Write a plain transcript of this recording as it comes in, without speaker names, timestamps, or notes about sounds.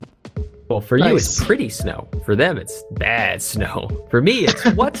Well, for you, it's pretty snow. For them, it's bad snow. For me, it's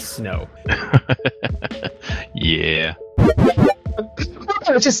what snow? Yeah.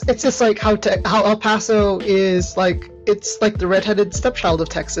 It's just like how El Paso is like, it's like the redheaded stepchild of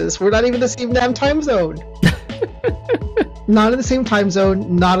Texas. We're not even the same damn time zone. Not in the same time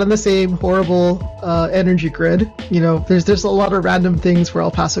zone, not on the same horrible energy grid. You know, there's a lot of random things where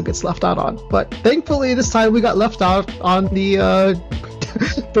El Paso gets left out on. But thankfully this time we got left out on the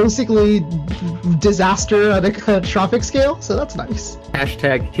basically disaster on a traffic scale, so that's nice.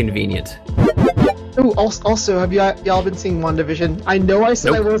 Hashtag convenient. Ooh, also, have y'all been seeing WandaVision? I know I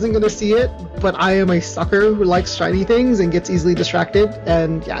said I wasn't going to see it, but I am a sucker who likes shiny things and gets easily distracted,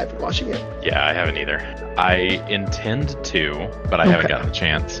 and yeah, I've been watching it. Yeah, I haven't either. I intend to, but I haven't gotten a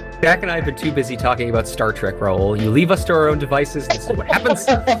chance. Jack and I have been too busy talking about Star Trek, Raul. You leave us to our own devices, this is what happens.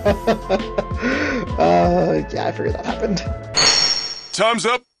 Yeah, I figured that happened. Time's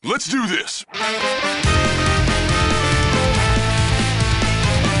up. Let's do this.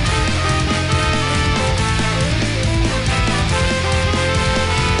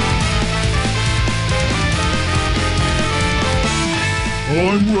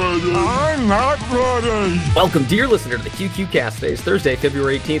 I'm ready. I'm not ready. Welcome, dear listener, to the QQ Cast. Today is Thursday,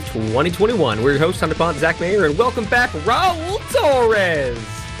 February 18th, 2021. We're your hosts, Hunter Pond, Zach Mayer, and welcome back, Raul Torres.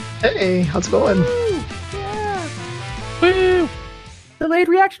 Hey, how's it going? Woo. Yeah. Woo. Delayed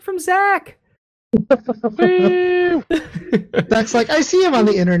reaction from Zach. Woo. Zach's like, I see him on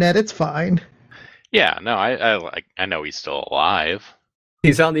the internet. It's fine. Yeah, no, I know he's still alive.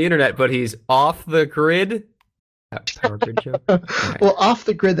 He's on the internet, but he's off the grid. Power grid joke. Okay. Well, off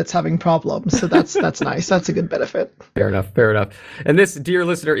the grid that's having problems, so that's nice. That's a good benefit. Fair enough. And this, dear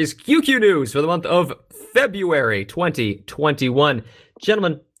listener, is QQ News for the month of February 2021.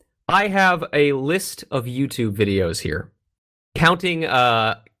 Gentlemen, I have a list of YouTube videos here, counting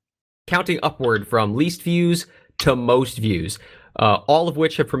upward from least views to most views, all of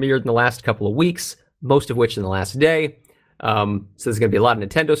which have premiered in the last couple of weeks, most of which in the last day. So there's going to be a lot of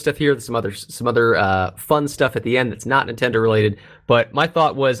Nintendo stuff here. There's some other fun stuff at the end that's not Nintendo related. But my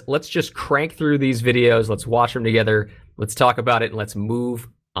thought was, let's just crank through these videos. Let's watch them together. Let's talk about it, and let's move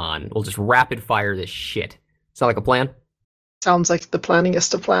on. We'll just rapid fire this shit. Sound like a plan? Sounds like the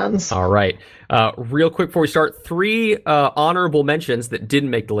planningest of plans. All right. Real quick before we start, 3 honorable mentions that didn't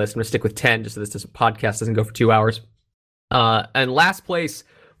make the list. I'm going to stick with 10 just so this podcast doesn't go for 2 hours. And last place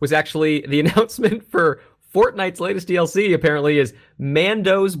was actually the announcement for Fortnite's latest DLC, apparently, is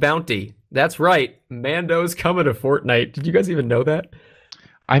Mando's Bounty. That's right. Mando's coming to Fortnite. Did you guys even know that?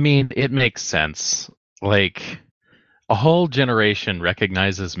 I mean, it makes sense. Like, a whole generation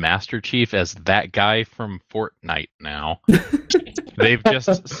recognizes Master Chief as that guy from Fortnite now. They've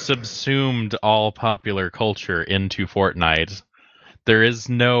just subsumed all popular culture into Fortnite. There is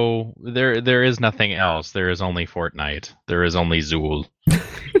nothing else. There is only Fortnite. There is only Zool.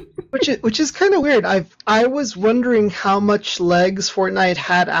 Which is kind of weird. I was wondering how much legs Fortnite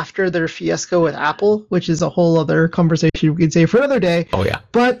had after their fiasco with Apple, which is a whole other conversation we could say for another day. Oh yeah.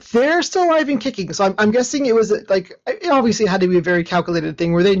 But they're still alive and kicking, so I'm guessing it was like, it obviously had to be a very calculated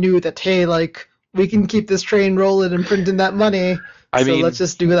thing where they knew that, hey, like, we can keep this train rolling and printing that money. I mean, let's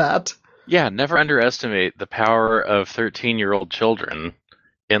just do that. Yeah, never underestimate the power of 13-year-old children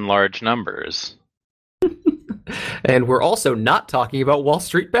in large numbers. And we're also not talking about Wall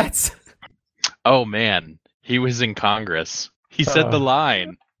Street Bets. Oh man, he was in Congress. He said the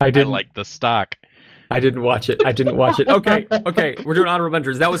line. I like the stock. I didn't watch it. Okay. We're doing honorable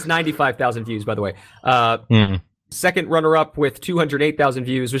mentions. That was 95,000 views, by the way. Second runner-up with 208,000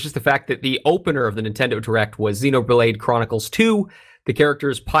 views was just the fact that the opener of the Nintendo Direct was Xenoblade Chronicles 2. The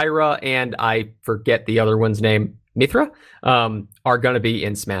characters Pyra and I forget the other one's name, Mithra, are going to be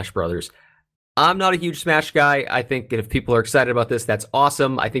in Smash Brothers. I'm not a huge Smash guy. I think if people are excited about this, that's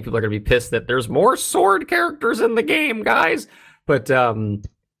awesome. I think people are going to be pissed that there's more sword characters in the game, guys. But I don't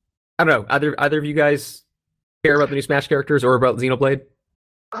know. Either of you guys care about the new Smash characters or about Xenoblade?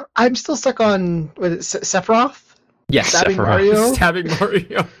 I'm still stuck on Sephiroth. Yes, stabbing Mario. Stabbing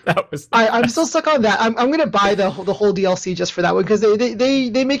Mario. That was. I'm still stuck on that. I'm gonna buy the whole DLC just for that one because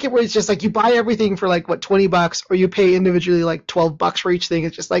they make it where it's just like you buy everything for like what $20 or you pay individually like $12 for each thing.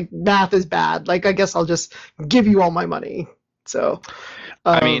 It's just like math is bad. Like I guess I'll just give you all my money. So.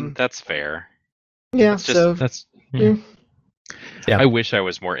 I mean that's fair. Yeah. Yeah. I wish I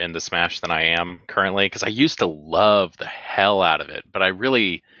was more into Smash than I am currently because I used to love the hell out of it, but I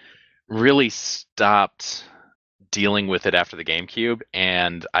really, really stopped dealing with it after the GameCube,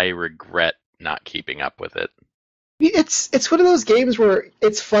 and I regret not keeping up with it. It's one of those games where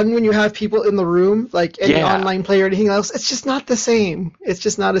it's fun when you have people in the room, like any online play or anything else. It's just not the same. It's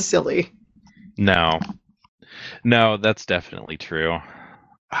just not as silly. No, that's definitely true.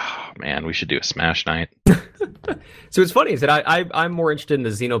 Oh, man, we should do a Smash night. So what's funny is that I'm more interested in the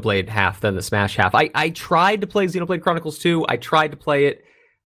Xenoblade half than the Smash half. I tried to play Xenoblade Chronicles 2. I tried to play it.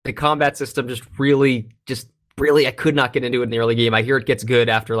 The combat system just really, I could not get into it in the early game. I hear it gets good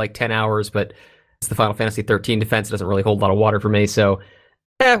after like 10 hours, but it's the Final Fantasy 13 defense. It doesn't really hold a lot of water for me, so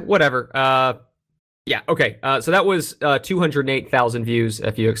whatever. Yeah, okay. So that was 208,000 views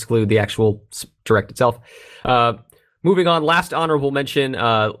if you exclude the actual Direct itself. Moving on, last honorable mention,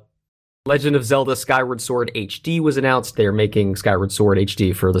 Legend of Zelda Skyward Sword HD was announced. They're making Skyward Sword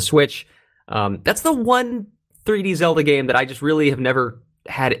HD for the Switch. That's the one 3D Zelda game that I just really have never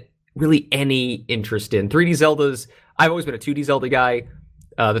had really any interest in. 3D Zeldas, I've always been a 2D Zelda guy.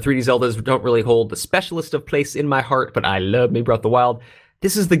 The 3D Zeldas don't really hold the specialist of place in my heart, but I love me Breath of the Wild.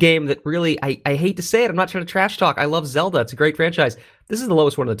 This is the game that really, I hate to say it, I'm not trying to trash talk. I love Zelda. It's a great franchise. This is the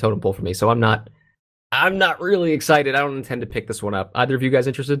lowest one on the totem pole for me, so I'm not really excited. I don't intend to pick this one up. Either of you guys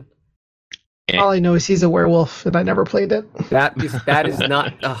interested? All I know is he's a werewolf, and I never played it. That is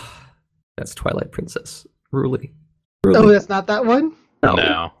not. That's Twilight Princess. Really. Oh, that's not that one?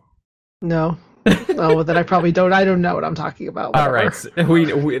 No. Oh, then I probably don't. I don't know what I'm talking about. All right, so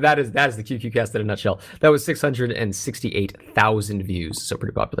we that is the QQ cast in a nutshell. That was 668,000 views, so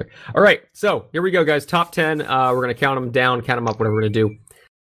pretty popular. All right, so here we go, guys. Top 10. We're gonna count them down, count them up, whatever we're gonna do.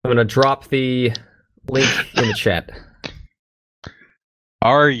 I'm gonna drop the link in the chat.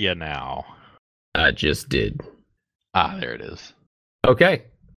 Are you now? I just did. There it is. Okay,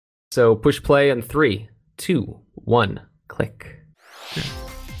 so push play in 3, 2, 1, click.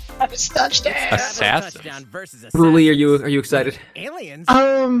 Assassin. Ruli, are you excited? Aliens.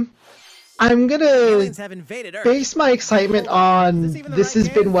 I'm gonna Aliens have invaded Earth. base my excitement on this has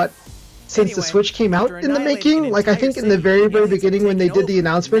been what since the Switch came out in the making. Like I think in the very beginning when they did the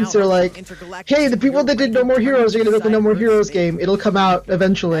announcements, they're like, "Hey, the people that did No More Heroes are gonna make a No More Heroes game. It'll come out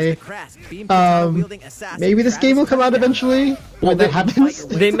eventually." Maybe this game will come out eventually. When that happens.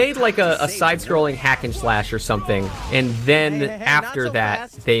 They made like a side-scrolling hack and slash or something, and then after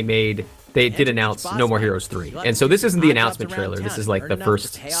that they did announce No More Heroes 3. And so this isn't the announcement trailer. This is like the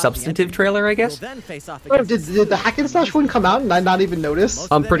first substantive trailer, I guess. Oh, did the hack and slash one come out and I not even notice?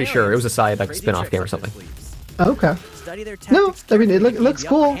 I'm pretty sure it was a side like spin-off game or something. Okay. No, I mean it looks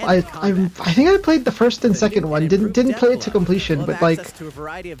cool. I think I played the first and second one. Didn't play it to completion, but like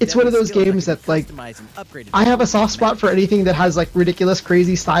it's one of those games that like I have a soft spot for anything that has like ridiculous,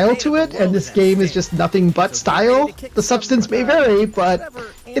 crazy style to it, and this game is just nothing but style. The substance may vary, but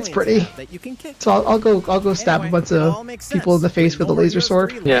it's pretty. So I'll go stab a bunch of people in the face with a laser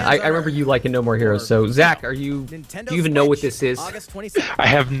sword. Yeah, I remember you liking No More Heroes. So Zach, do you even know what this is? I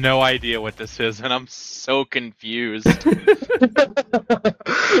have no idea what this is, and I'm so confused.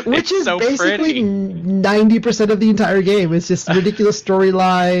 Which is so basically pretty. 90% of the entire game. It's just ridiculous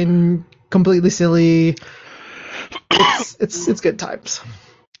storyline, completely silly. It's good times.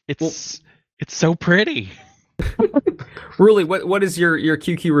 It's so pretty. Ruli, what is your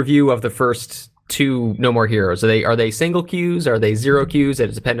QQ review of the first two No More Heroes? Are they single Qs? Are they zero Qs? Does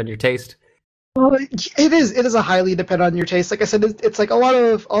it depend on your taste? Well, it is a highly depend on your taste. Like I said, it's like a lot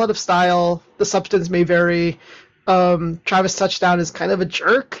of style. The substance may vary. Travis Touchdown is kind of a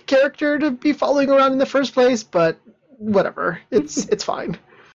jerk character to be following around in the first place, but whatever. It's fine.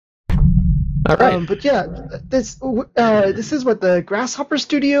 All right. But yeah, this is what the Grasshopper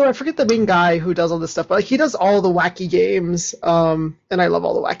Studio. I forget the main guy who does all this stuff, but like, he does all the wacky games. And I love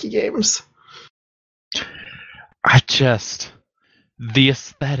all the wacky games. The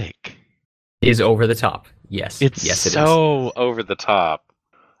aesthetic is over the top. Yes. It's yes, it so is. over the top.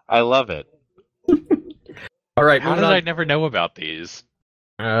 I love it. All right. How did I never know about these?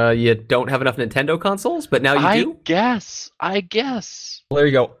 You don't have enough Nintendo consoles, but now you do? I guess. Well, there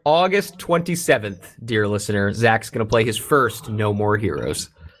you go. August 27th, dear listener. Zach's going to play his first No More Heroes.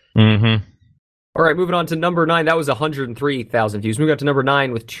 Mm-hmm. All right, moving on to number 9. That was 103,000 views. Moving on to number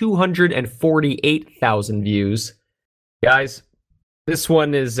 9 with 248,000 views. Guys, this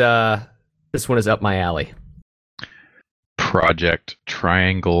one is up my alley. Project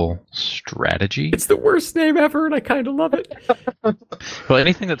Triangle Strategy. It's the worst name ever, and I kind of love it. Well,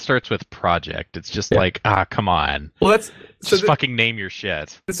 anything that starts with project, it's just like, come on. Well, fucking name your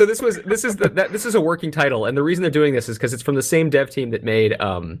shit. So this is a working title, and the reason they're doing this is because it's from the same dev team that made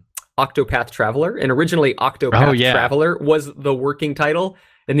Octopath Traveler, and originally Octopath Traveler was the working title,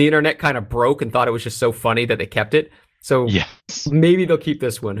 and the internet kind of broke and thought it was just so funny that they kept it. So maybe they'll keep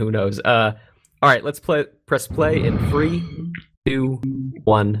this one. Who knows? All right, let's press play in 3, 2,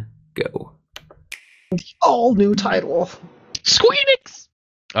 1, go. The all new title. Squeenix!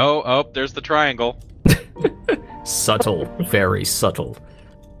 Oh, there's the triangle. Subtle, very subtle.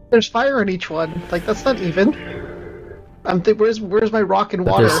 There's fire in each one. Like, that's not even. Where's my rock and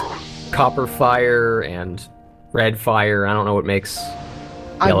But water? there's copper fire and red fire. I don't know what makes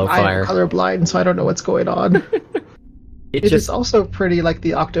yellow fire. I'm colorblind, so I don't know what's going on. It It just is also pretty like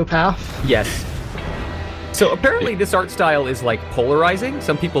the Octopath. yes. So apparently this art style is like polarizing.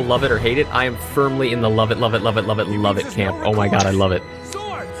 Some people love it or hate it. I am firmly in the love it, love it, love it, love it, love it camp. Oh my god, I love it.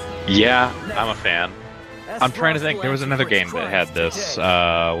 Yeah, I'm a fan. I'm trying to think. There was another game that had this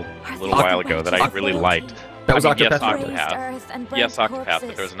a little while ago that I really liked. That was I mean, Octopath. Yes, Octopath,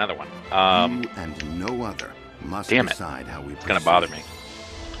 but there was another one. You and no other must damn it. decide how we It's gonna bother me.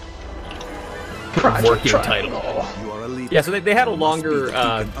 Project Working Triangle. title. You are a leader. Yeah, so they had a longer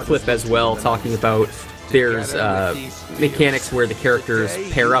clip as well talking about there's mechanics where the characters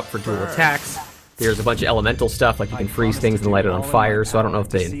pair up for dual attacks. There's a bunch of elemental stuff, like you can freeze things and light it on fire, so I don't know if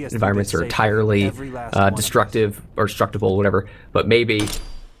the environments are entirely destructive or destructible, whatever, but maybe.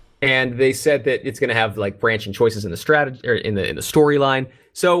 And they said that it's going to have like branching choices in the strategy or in the storyline.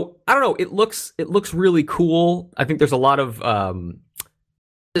 So I don't know. It looks really cool. I think there's a lot of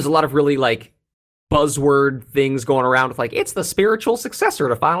really like buzzword things going around with like it's the spiritual successor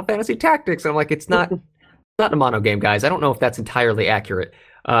to Final Fantasy Tactics. And I'm like, it's not a mono game, guys. I don't know if that's entirely accurate.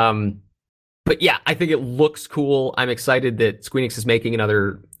 But yeah, I think it looks cool. I'm excited that Square Enix is making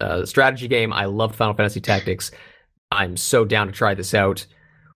another strategy game. I love Final Fantasy Tactics. I'm so down to try this out.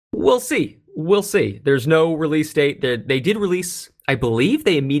 We'll see. There's no release date. They did release, I believe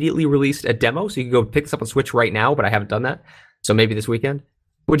they immediately released a demo, so you can go pick this up on Switch right now, but I haven't done that. So maybe this weekend.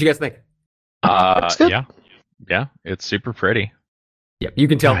 What'd you guys think? Yeah, it's super pretty. Yep, you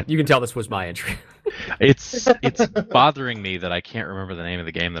can tell. God. You can tell this was my entry. It's bothering me that I can't remember the name of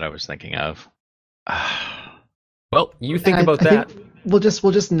the game that I was thinking of. Well, you think I about that. think we'll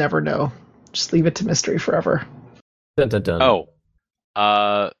just never know. Just leave it to mystery forever. Dun, dun, dun.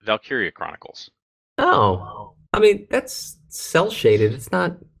 Valkyria Chronicles. Oh, I mean that's cell shaded. It's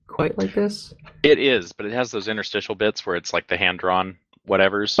not quite like this. It is, but it has those interstitial bits where it's like the hand drawn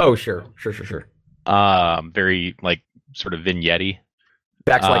whatevers. Oh, sure. Very like sort of vignette-y.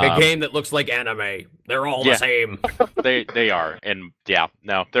 That's like a game that looks like anime. They're all the same. They are, and yeah,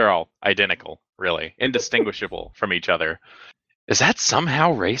 no, they're all identical, really, indistinguishable from each other. Is that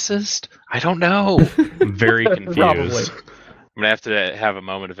somehow racist? I don't know. I'm very confused. Probably. I'm gonna have to have a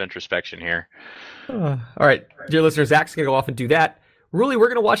moment of introspection here. All right, dear listeners, Zach's gonna go off and do that. Really, we're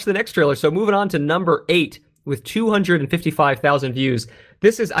gonna watch the next trailer. So moving on to number 8 with 255,000 views.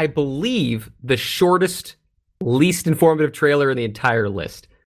 This is, I believe, the shortest, least informative trailer in the entire list.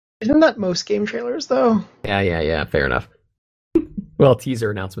 Isn't that most game trailers though? Yeah. Fair enough. Well, teaser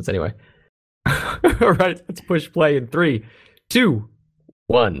announcements anyway. All right, let's push play in 3, 2,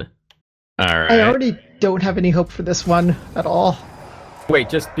 1. All right. I already don't have any hope for this one at all. Wait,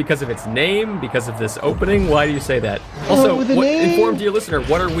 just because of its name, because of this opening? Why do you say that? Also, with the name- inform dear listener,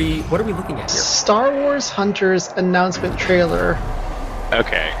 what are we looking at here? Star Wars Hunters announcement trailer.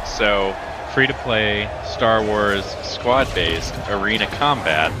 Okay, so free-to-play Star Wars squad-based arena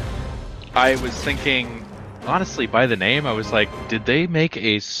combat. I was thinking, honestly, by the name, I was like, did they make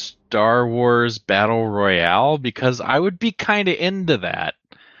a Star Wars Battle Royale? Because I would be kind of into that.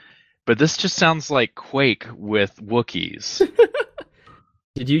 But this just sounds like Quake with Wookiees.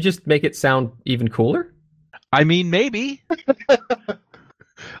 Did you just make it sound even cooler? I mean, maybe.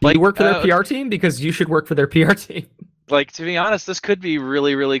 Do you work for their PR team? Because you should work for their PR team. Like, to be honest, this could be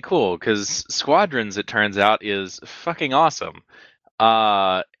really, really cool, because Squadrons, it turns out, is fucking awesome.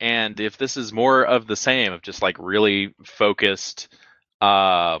 And if this is more of the same, of just like really focused,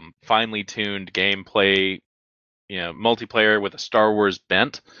 finely tuned gameplay, multiplayer with a Star Wars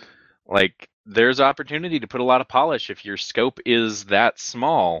bent, like, there's opportunity to put a lot of polish if your scope is that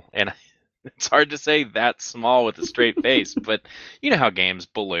small. And it's hard to say that small with a straight face, but you know how games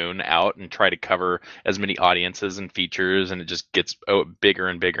balloon out and try to cover as many audiences and features, and it just gets bigger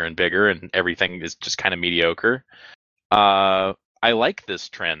and bigger and bigger, and everything is just kind of mediocre. I like this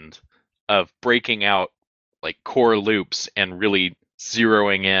trend of breaking out like core loops and really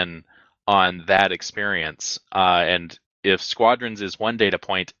zeroing in on that experience. And if Squadrons is one data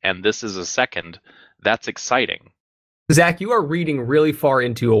point and this is a second, that's exciting. Zach, you are reading really far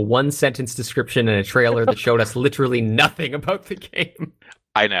into a one-sentence description in a trailer that showed us literally nothing about the game.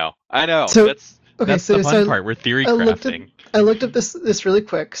 I know. So, That's the fun part. We're theory crafting. I looked at this really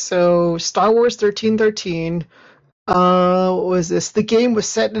quick. So, Star Wars 1313. What was this? The game was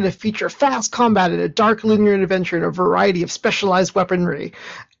set in a feature fast combat in a dark linear adventure and a variety of specialized weaponry.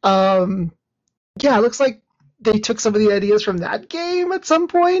 Yeah, it looks like they took some of the ideas from that game at some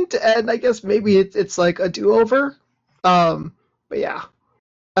point, and I guess maybe it's like a do-over. But yeah,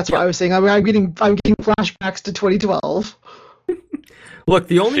 that's what I was saying. I'm getting flashbacks to 2012. Look,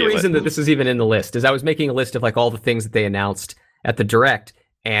 the only reason that this is even in the list is I was making a list of like all the things that they announced at the Direct,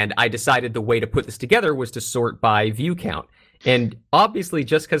 and I decided the way to put this together was to sort by view count. And obviously,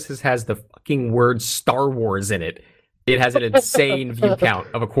 just because this has the fucking word Star Wars in it, it has an insane view count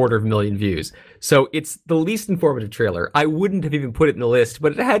of 250,000 views. So it's the least informative trailer. I wouldn't have even put it in the list,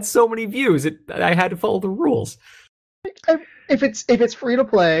 but it had so many views, I had to follow the rules. If it's free to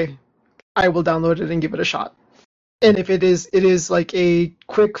play, I will download it and give it a shot. And if it is like a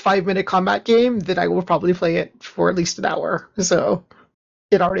quick 5-minute combat game, then I will probably play it for at least an hour. So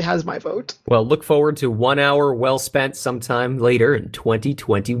it already has my vote. Well, look forward to 1 hour well spent sometime later in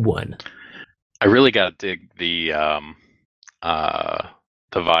 2021. I really got to dig the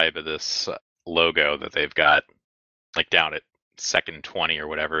vibe of this logo that they've got, like down at second 20 or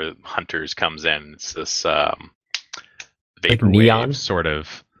whatever. Hunters comes in. It's this vaporwave neon sort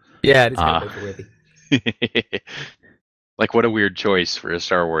of. Yeah, it is kind of vaporwavy. Like, what a weird choice for a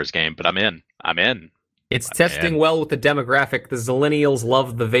Star Wars game, but I'm in. It's testing well with the demographic. The Zillennials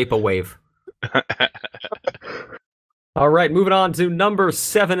love the vaporwave. All right, moving on to number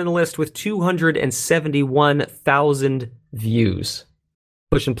 7 in the list with 271,000 views.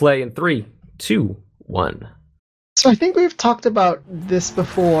 Push and play in 3, 2, 1. So I think we've talked about this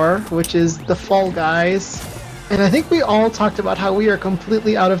before, which is the Fall Guys. And I think we all talked about how we are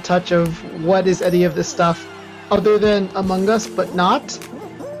completely out of touch of what is any of this stuff, other than Among Us, but not.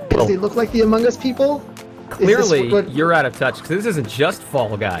 Because they look like the Among Us people. Clearly, you're out of touch, because this isn't just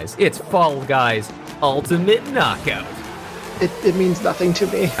Fall Guys. It's Fall Guys Ultimate Knockout. It means nothing to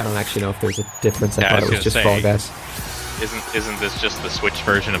me. I don't actually know if there's a difference. I thought it was just Fall Guys. Isn't this just the Switch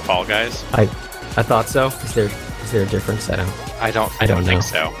version of Fall Guys? I thought so. Is there a difference? I don't think know.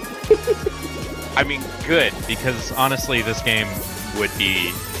 so. I mean, good, because honestly, this game would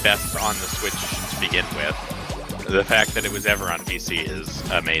be best on the Switch to begin with. The fact that it was ever on PC is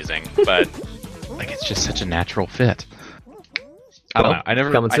amazing, but like it's just such a natural fit. I don't know. I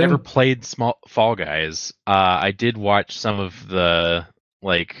never played Fall Guys. I did watch some of the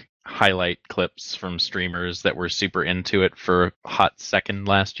like highlight clips from streamers that were super into it for a hot second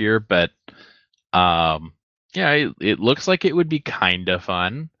last year, but it looks like it would be kind of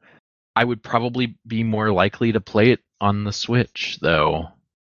fun. I would probably be more likely to play it on the Switch, though.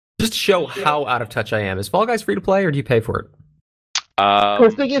 Just to show how out of touch I am. Is Fall Guys free to play, or do you pay for it? I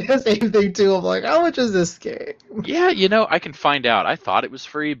was thinking the same thing, too. I'm like, how much is this game? Yeah, I can find out. I thought it was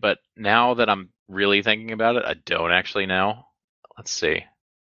free, but now that I'm really thinking about it, I don't actually know. Let's see.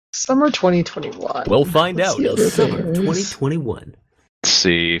 Summer 2021. We'll find out. Summer 2021. Let's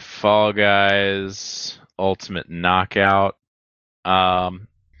see. Fall Guys Ultimate Knockout.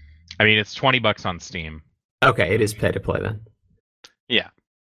 I mean, it's $20 on Steam. Okay, it is pay to play then. Yeah,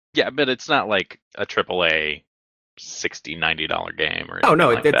 but it's not like a AAA $60, $90 game or anything. Oh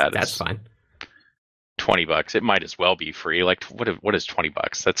no, like that. That's fine. $20. It might as well be free. Like, what is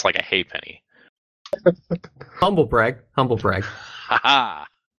 $20? That's like a halfpenny. Humble brag. Haha.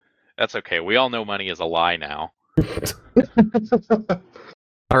 That's okay. We all know money is a lie now.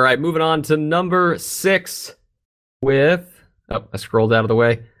 All right, moving on to number 6 with... Oh, I scrolled out of the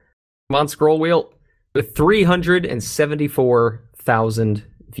way. Come on, scroll wheel. With 374,000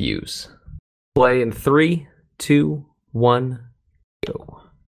 views. Play in 3, 2, 1, go.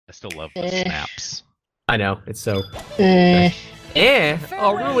 I still love the snaps. I know, it's so... Oh,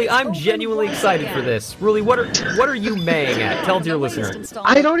 Ruli, I'm genuinely excited for this. Ruli, what are you maying at? Tell dear listener.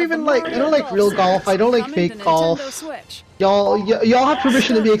 I don't like real golf. I don't like fake golf. Y'all have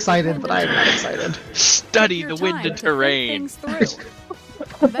permission to be excited, but I am not excited. Study the wind and terrain.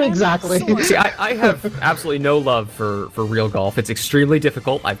 Exactly. See, I have absolutely no love for real golf. It's extremely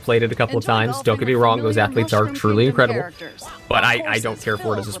difficult. I've played it a couple of times. Don't get me wrong, those athletes are truly incredible. But I don't care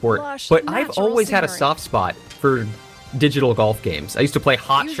for it as a sport. But I've always had a soft spot for digital golf games. I used to play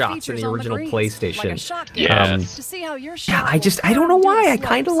Hot Shots in the original PlayStation. I don't know why. I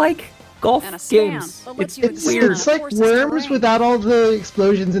kind of like golf games. It's weird. It's like Worms without all the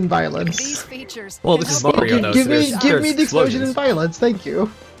explosions and violence. Well, this is Mario, though. Give me the explosion and violence. Thank you.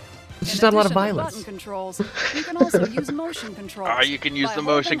 It's just not a lot of violence. You can also use motion controls. You can use the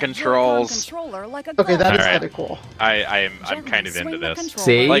motion controls. Okay, that is kind of cool. I'm kind of into this.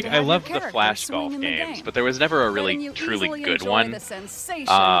 See? Like, I love the Flash golf games, but there was never a really, truly good one. And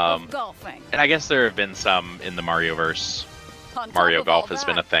I guess there have been some in the Marioverse Mario Golf has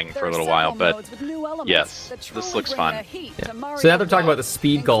been a thing for a little while, but yes, this looks fun. Yeah. So now they're talking about the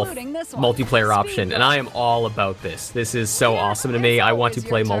speed golf multiplayer option, and I am all about this. This is so awesome to me. I want to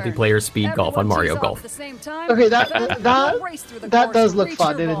play multiplayer speed golf on Mario Golf. Okay, that does look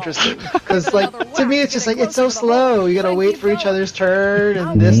fun and interesting. Because, like, to me, it's just like, it's so slow. You gotta wait for each other's turn,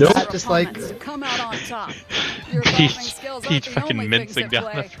 and this, that, just like... Peach fucking mincing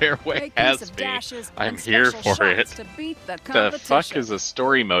down the fairway has me. I'm here for it. The fuck is a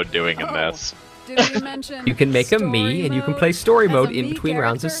story mode doing in this? You can make a me, and you can play story mode in between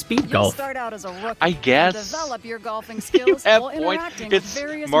rounds of speed golf. I guess. You have points.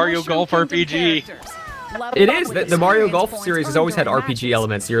 It's Mario Golf RPG. It is. The Mario Golf series has always had RPG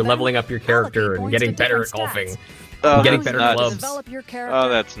elements. You're leveling up your character and getting better at golfing. Getting better clubs. Oh,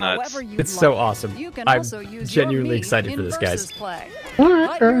 that's nuts. It's so awesome. I'm genuinely excited for this, guys.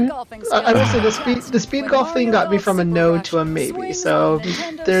 Alright. I will say the speed golf thing got me from a no to a maybe, so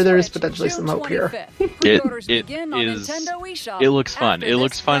there is potentially some hope here. It looks fun. It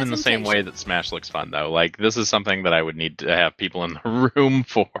looks fun in the same way that Smash looks fun, though. Like, this is something that I would need to have people in the room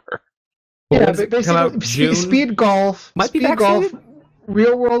for. Yeah, but basically, speed golf,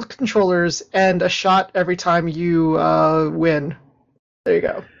 real world controllers, and a shot every time you win. There you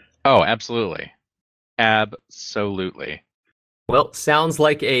go. Oh, absolutely. Absolutely. Well, sounds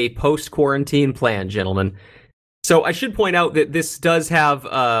like a post-quarantine plan, gentlemen. So I should point out that this does have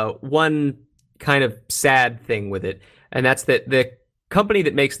one kind of sad thing with it, and that's that the company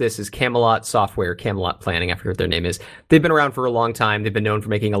that makes this is Camelot Software, Camelot Planning, I forget what their name is. They've been around for a long time. They've been known for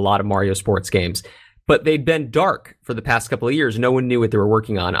making a lot of Mario sports games. But they'd been dark for the past couple of years. No one knew what they were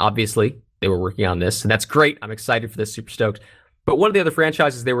working on. Obviously, they were working on this, and that's great. I'm excited for this, super stoked. But one of the other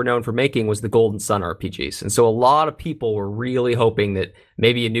franchises they were known for making was the Golden Sun RPGs. And so a lot of people were really hoping that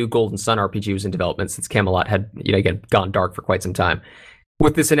maybe a new Golden Sun RPG was in development since Camelot had, again, gone dark for quite some time.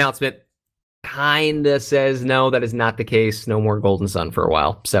 With this announcement, kinda says no, that is not the case. No more Golden Sun for a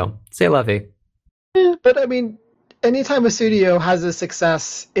while. So, c'est la vie. Yeah, but I mean, anytime a studio has a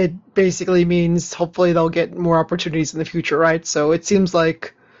success, it basically means hopefully they'll get more opportunities in the future, right? So it seems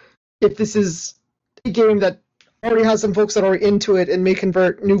like if this is a game that already has some folks that are into it and may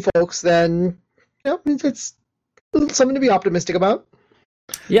convert new folks, then it's something to be optimistic about.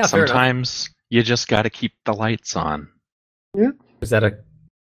 Yeah, sometimes you just got to keep the lights on. Yeah. Is that a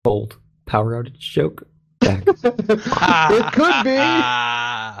cold power outage joke? It could be.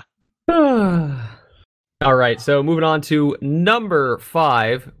 All right, so moving on to number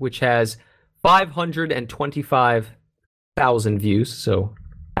 5, which has 525,000 views, so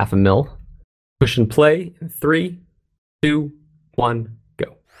 500,000. Push and play in 3, 2, 1,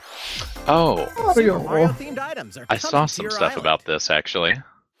 go. Oh, Mario-themed items I saw some stuff about this, actually.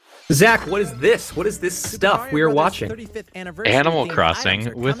 Zach, what is this? What is this stuff we are watching? Animal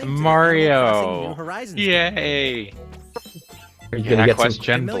Crossing with Mario. Yay! Are you gonna get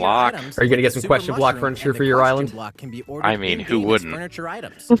question block? Are you gonna get some question block furniture for your island? I mean, who wouldn't?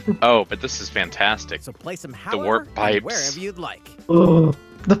 Oh, but this is fantastic. The warp pipes. Oh,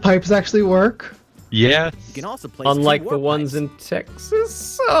 the pipes actually work? Yes. Unlike the ones in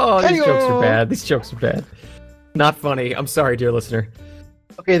Texas. Oh, these jokes are bad. These jokes are bad. Not funny. I'm sorry, dear listener.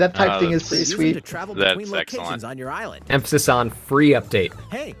 Okay, that pipe thing is pretty sweet. That's excellent. On your island. Emphasis on free update.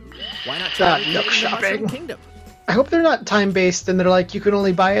 Hey, why not try Nook shopping? I hope they're not time-based and they're like, you can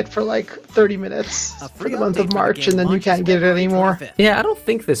only buy it for like 30 minutes for the month of March and then you can't get it anymore. Yeah, I don't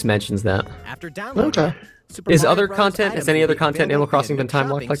think this mentions that. After downloading Okay. Has any other content in Animal Crossing been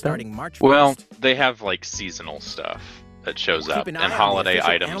time-locked like that? Well, they have like seasonal stuff that shows up, and holiday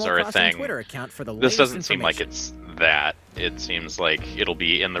items are a thing. This doesn't seem like it's that. It seems like it'll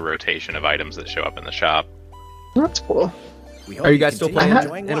be in the rotation of items that show up in the shop. That's cool. Are you guys still playing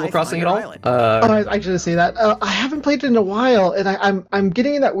Animal Crossing at all? I should say that. I haven't played it in a while, and I'm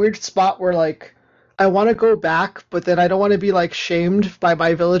getting in that weird spot where like I want to go back, but then I don't want to be like shamed by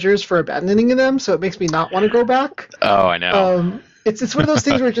my villagers for abandoning them, so it makes me not want to go back. Oh, I know. It's one of those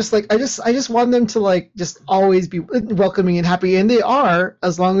things where just like I just want them to like just always be welcoming and happy, and they are,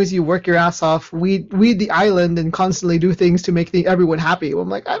 as long as you work your ass off, weed the island, and constantly do things to make everyone happy. Well, I'm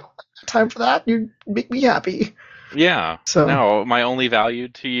like, I don't have time for that. You make me happy. Yeah. So no, my only value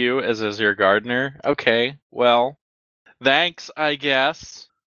to you is as your gardener. Okay, well, thanks, I guess.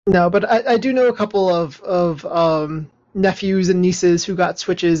 No, but I do know a couple of nephews and nieces who got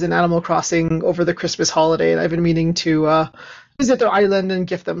Switches in Animal Crossing over the Christmas holiday, and I've been meaning to visit their island and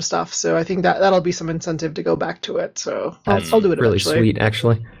gift them stuff. So I think that'll be some incentive to go back to it. So I'll do it really eventually. Sweet,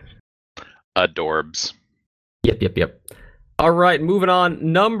 actually. Adorbs. Yep. All right, moving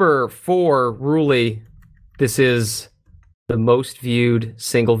on. Number 4, Ruly. This is the most viewed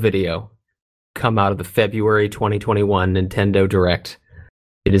single video come out of the February 2021 Nintendo Direct.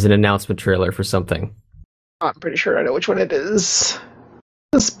 It is an announcement trailer for something. I'm pretty sure I know which one it is.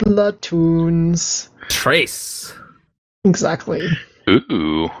 The Splatoons. Trace. Exactly.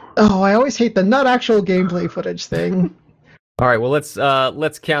 Ooh. Oh, I always hate the not actual gameplay footage thing. All right, well let's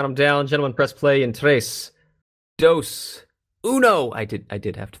count them down, gentlemen. Press play in tres, dos, uno. I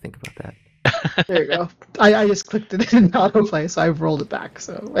did have to think about that. There you go. I just clicked it in autoplay, so I've rolled it back.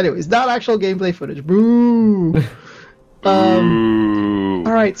 So, anyways, not actual gameplay footage. Boo.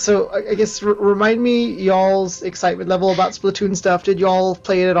 All right, so I guess remind me y'all's excitement level about Splatoon stuff. Did y'all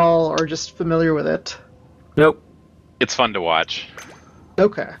play it at all, or just familiar with it? Nope. It's fun to watch.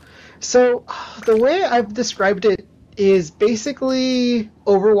 Okay. So the way I've described it is basically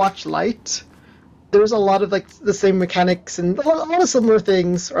Overwatch Lite. There's a lot of like the same mechanics and a lot of similar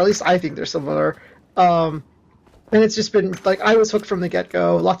things, or at least I think they're similar. And it's just been like I was hooked from the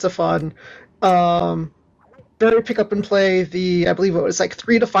get-go. Lots of fun. Very pick up and play. I believe it was like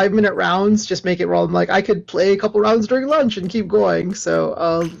 3 to 5 minute rounds. Just make it roll. I'm like I could play a couple rounds during lunch and keep going.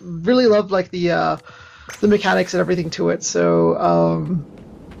 So really loved like the mechanics and everything to it. So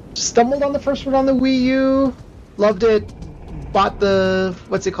stumbled on the first one on the Wii U. Loved it. Bought the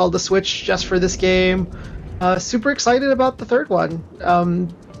Switch just for this game. Super excited about the third one.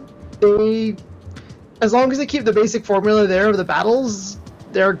 As long as they keep the basic formula there of the battles,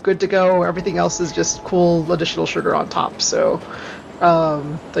 they're good to go. Everything else is just cool additional sugar on top. So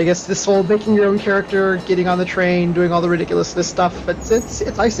I guess this whole making your own character, getting on the train, doing all the ridiculousness stuff, but it's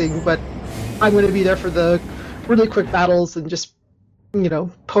icing. But I'm going to be there for the really quick battles and just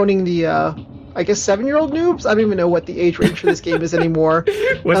poning the I guess 7-year-old noobs. I don't even know what the age range for this game is anymore,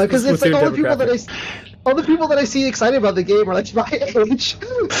 because it's like all the people that I see excited about the game are like my age.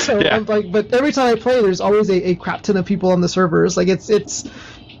 So yeah. I'm like, but every time I play, there's always a crap ton of people on the servers. Like it's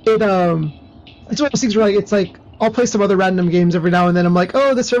one of those things where it's like I'll play some other random games every now and then. I'm like,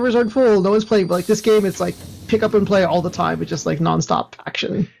 oh, the servers aren't full, no one's playing. But like this game, it's like pick up and play all the time. It's just like nonstop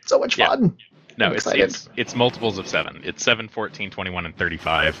action. So much fun. No, it's multiples of 7. It's 7, 14, 21, and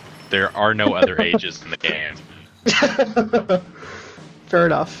 35. There are no other ages in the game. Fair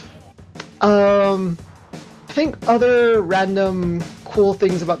enough. I think other random cool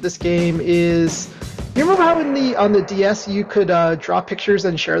things about this game is, you remember how on the DS you could draw pictures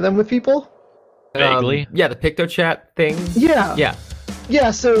and share them with people? Vaguely. Yeah, the PictoChat thing. Yeah. Yeah.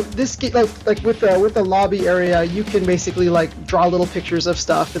 Yeah, so this game, like with the lobby area, you can basically like draw little pictures of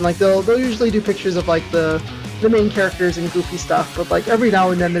stuff, and like they'll usually do pictures of like the main characters and goofy stuff, but like every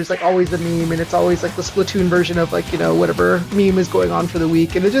now and then there's like always a meme, and it's always like the Splatoon version of like whatever meme is going on for the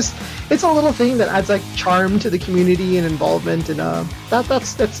week, and it's a little thing that adds like charm to the community and involvement, and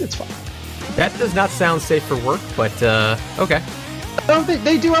it's fun. That does not sound safe for work, but okay.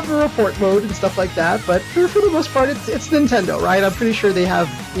 They do have a report mode and stuff like that, but for the most part, it's Nintendo, right? I'm pretty sure they have,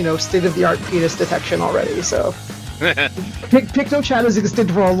 state-of-the-art penis detection already, so... PictoChat has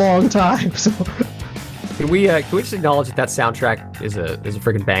existed for a long time, so... Can we just acknowledge that soundtrack is a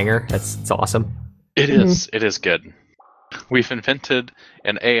freaking banger? It's awesome. It is. It is good. We've invented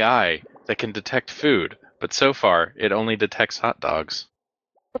an AI that can detect food, but so far, it only detects hot dogs.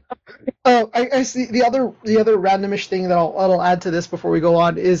 Oh, I see. The other randomish thing that I'll add to this before we go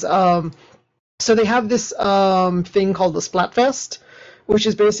on is so they have this thing called the Splatfest, which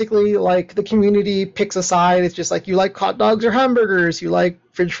is basically like the community picks a side. It's just like you like hot dogs or hamburgers, you like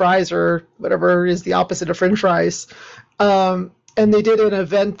French fries or whatever is the opposite of French fries. And they did an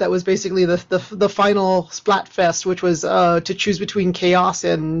event that was basically the final Splatfest, which was to choose between Chaos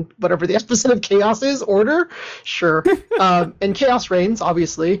and whatever the opposite of Chaos is, Order? Sure. And Chaos reigns,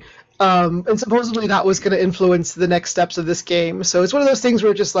 obviously. And supposedly that was going to influence the next steps of this game. So it's one of those things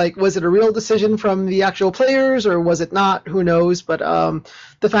where just like, was it a real decision from the actual players or was it not? Who knows? But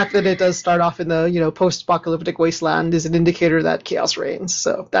the fact that it does start off in the post-apocalyptic wasteland is an indicator that Chaos reigns.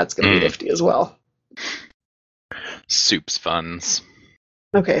 So that's going to be nifty as well. Soups funds.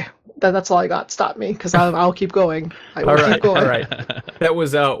 Okay, that's all I got. Stop me, because I'll keep going. All right. That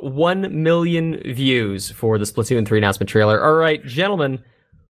was 1 million views for the Splatoon 3 announcement trailer. All right, gentlemen,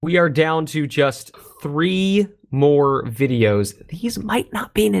 we are down to just 3 more videos. These might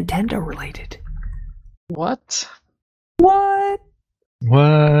not be Nintendo related. What? Hey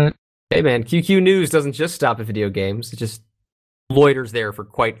man, QQ News doesn't just stop at video games. It just loiters there for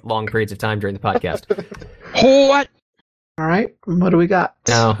quite long periods of time during the podcast. What? All right, what do we got?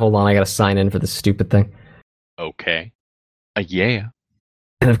 Oh, hold on, I gotta sign in for this stupid thing. Okay. Yeah.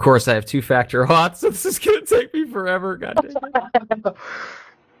 And of course, I have 2-factor auth, so this is gonna take me forever. God damn it.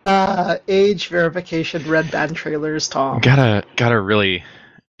 Age verification red band trailers, Tom. Gotta really.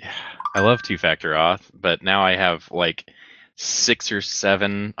 I love two-factor auth, but now I have like 6 or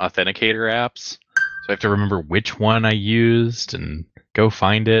 7 authenticator apps, so I have to remember which one I used and go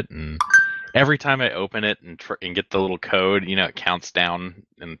find it. And every time I open it and get the little code, it counts down,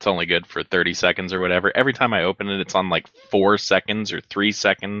 and it's only good for 30 seconds or whatever. Every time I open it, it's on like 4 seconds or 3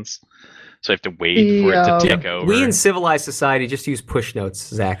 seconds. So I have to wait for it to tick over. We in civilized society just use push notes,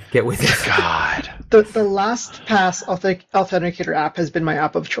 Zach. Get with it. God. The LastPass authenticator app has been my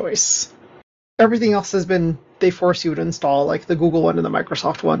app of choice. Everything else has been they force you to install, like the Google one and the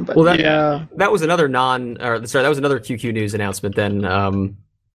Microsoft one. But that was another that was another QQ News announcement. Then the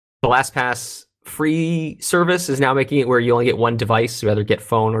LastPass free service is now making it where you only get one device. You either get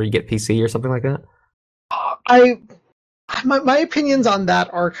phone or you get PC or something like that. My opinions on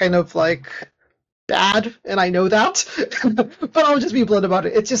that are kind of like bad, and I know that, but I'll just be blunt about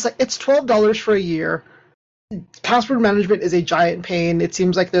it. It's just like it's $12 for a year. Password management is a giant pain. It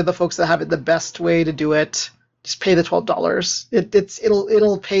seems like they're the folks that have it the best way to do it. Just pay the $12.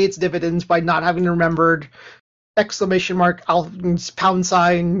 It'll pay its dividends by not having to remember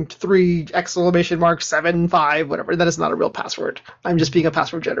 $!3!7!5 whatever. That is not a real password. I'm just being a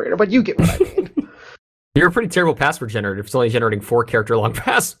password generator, but you get what I mean. You're a pretty terrible password generator if it's only generating 4-character long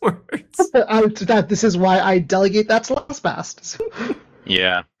passwords. This is why I delegate that to LastPass.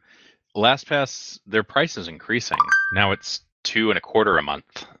 Yeah. LastPass, their price is increasing. Now it's $2.25 a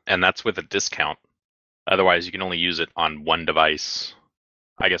month, and that's with a discount. Otherwise, you can only use it on one device.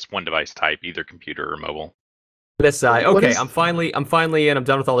 I guess one device type, either computer or mobile. This okay, I'm finally in. I'm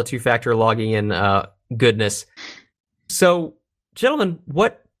done with all the two-factor logging in goodness. So, gentlemen,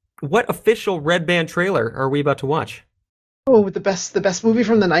 what official Red Band trailer are we about to watch? Oh, the best movie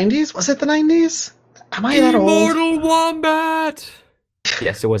from the 90s? Was it the 90s? Am I that old? Immortal Wombat!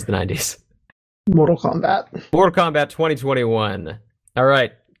 Yes, it was the 90s. Mortal Kombat 2021. All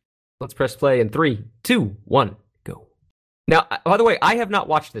right. Let's press play in 3, 2, 1, go. Now, by the way, I have not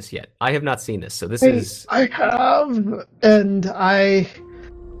watched this yet. I have not seen this, so this is... I have, and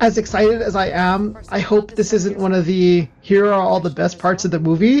as excited as I am, I hope this isn't one of the here are all the best parts of the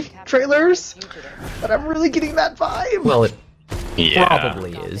movie trailers, but I'm really getting that vibe. Well, it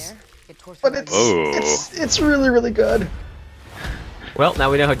probably is. But it's really, really good. Well,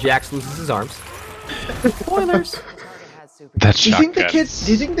 now we know how Jax loses his arms. Spoilers. That's do you think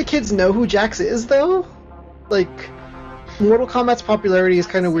the kids know who Jax is though? Like, Mortal Kombat's popularity is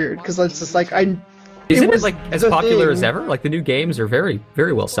kind of weird because it's just like Isn't it like as popular as ever? Like the new games are very,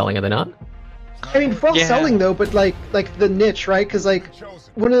 very well selling, are they not? I mean, well selling though, but like the niche, right? Because like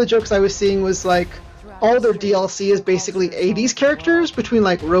one of the jokes I was seeing was like all their DLC is basically 80s characters between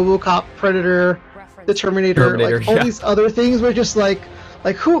like RoboCop, Predator, the Terminator, like all these other things. Were just like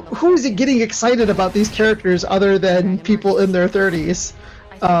who is it getting excited about these characters other than people in their 30s?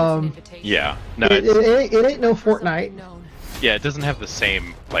 Yeah, no, it ain't no Fortnite. Yeah, it doesn't have the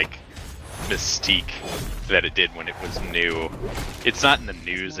same like mystique that it did when it was new. It's not in the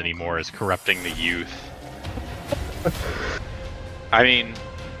news anymore as corrupting the youth. I mean,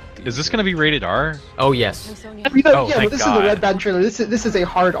 is this going to be rated R? Oh yes. This God. is the Red Band trailer. This is a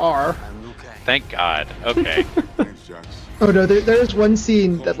hard R. Thank God. Okay. Oh no, there's one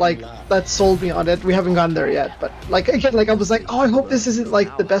scene that sold me on it. We haven't gone there yet, but like again, like I was like, oh, I hope this isn't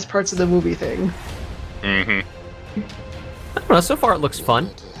like the best parts of the movie thing. Mm-hmm. I don't know. So far, it looks fun.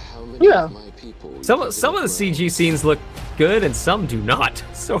 Yeah. Some of the CG scenes look good, and some do not.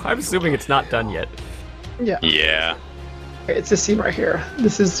 So I'm assuming it's not done yet. Yeah. Yeah. Okay, it's this scene right here.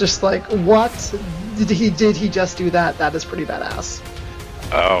 This is just like, what did he just do that? That is pretty badass.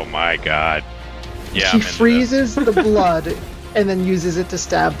 Oh my God. Yeah. He freezes the blood and then uses it to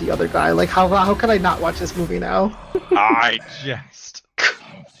stab the other guy. Like, how can I not watch this movie now?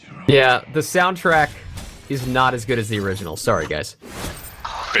 Yeah, the soundtrack is not as good as the original. Sorry, guys.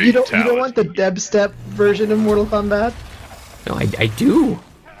 You don't want the dubstep version of Mortal Kombat? No, I do.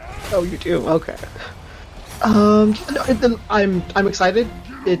 Oh, you do? Okay. I'm excited.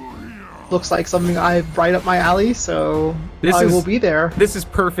 It looks like something right up my alley, so I will be there. This is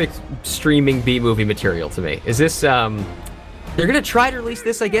perfect streaming B-movie material to me. Is this they're gonna try to release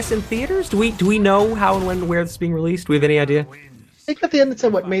this, I guess, in theaters? Do we know how and when and where this is being released? Do we have any idea? I think at the end it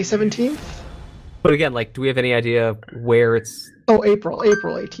said May 17th? But again, like, do we have any idea where it's... Oh, April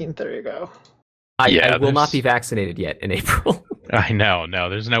 18th, there you go. I will not be vaccinated yet in April. I know, no,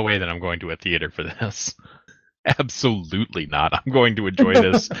 there's no way that I'm going to a theater for this. Absolutely not. I'm going to enjoy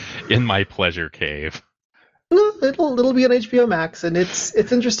this in my pleasure cave. No, it'll be on HBO Max, and it's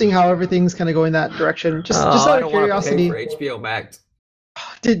interesting how everything's kind of going that direction. Just out of curiosity, for HBO Max.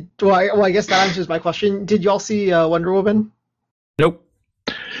 I guess that answers my question. Did y'all see Wonder Woman? Nope.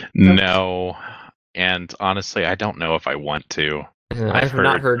 No. And honestly, I don't know if I want to. I've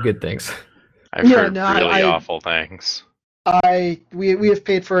not heard good things. I've heard really awful things. We have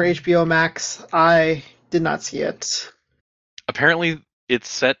paid for HBO Max. I did not see it. Apparently, it's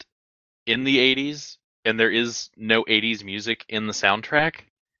set in the 80s, and there is no 80s music in the soundtrack.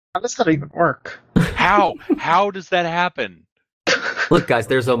 How does that even work? How? How does that happen? Look, guys,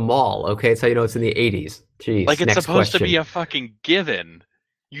 there's a mall. Okay, that's how you know it's in the 80s. Jeez. Like, it's next supposed question. to be a fucking given.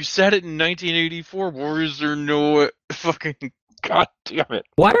 You said it in 1984. Why is there no fucking... God damn it.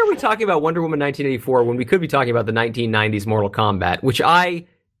 Why are we talking about Wonder Woman 1984 when we could be talking about the 1990s Mortal Kombat, which I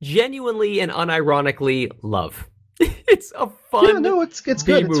genuinely and unironically love? It's a fun it's good. It's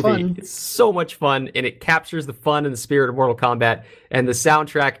movie. fun. It's so much fun, and it captures the fun and the spirit of Mortal Kombat, and the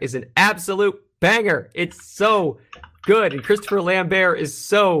soundtrack is an absolute banger. It's so good, and Christopher Lambert is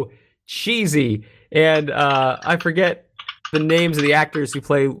so cheesy, and I forget the names of the actors who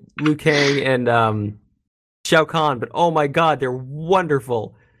play Liu Kang and Shao Kahn, but oh my god, they're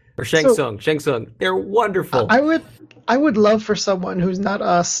wonderful. Or Shang Tsung, they're wonderful. I would love for someone who's not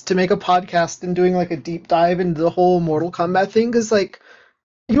us to make a podcast and doing like a deep dive into the whole Mortal Kombat thing, because like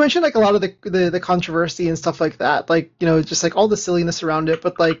you mentioned like a lot of the controversy and stuff like that, like, you know, just like all the silliness around it,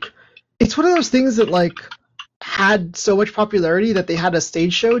 but like it's one of those things that like had so much popularity that they had a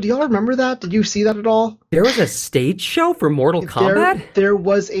stage show. Do y'all remember that? Did you see that at all? There was a stage show for Mortal Kombat? There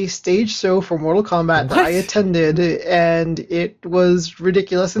was a stage show for Mortal Kombat that I attended, and it was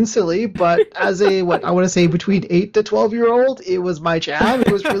ridiculous and silly, but as a, I want to say between 8 to 12-year-old, it was my jam.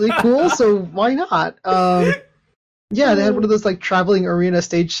 It was really cool, so why not? Yeah, they had one of those like traveling arena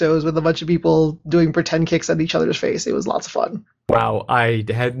stage shows with a bunch of people doing pretend kicks at each other's face. It was lots of fun. Wow, I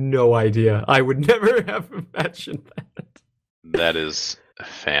had no idea. I would never have imagined that. That is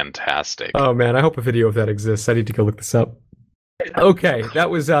fantastic. Oh man, I hope a video of that exists. I need to go look this up. Okay, that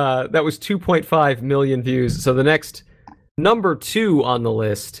was 2.5 million views. So the next number 2 on the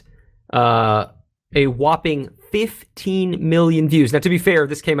list, a whopping 15 million views. Now, to be fair,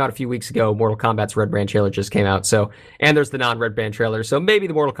 this came out a few weeks ago. Mortal Kombat's Red Band trailer just came out, and there's the non-Red Band trailer, so maybe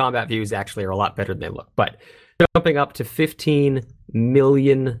the Mortal Kombat views actually are a lot better than they look. But jumping up to 15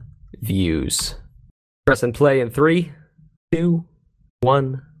 million views. Press and play in 3, 2,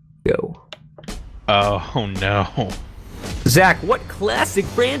 1, go. Oh no. Zach, what classic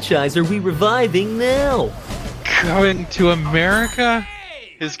franchise are we reviving now? Coming to America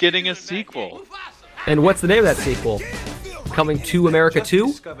is getting a sequel. And what's the name of that sequel? Coming to America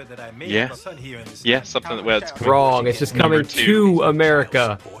 2? Yeah. Yeah, something well, it's wrong. It's just Coming to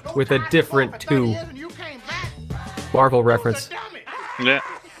America with a different 2. Marvel reference. Yeah.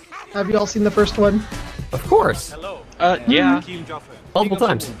 Have you all seen the first one? Of course. Yeah. Multiple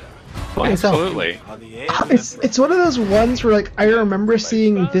times. Absolutely. It's one of those ones where like I remember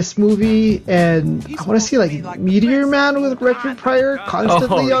seeing this movie, and I want to see like Meteor Man with Richard Pryor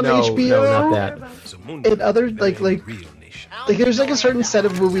constantly on HBO. No, not that. And other like there's like a certain set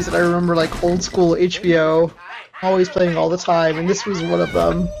of movies that I remember, like old school HBO always playing all the time, and this was one of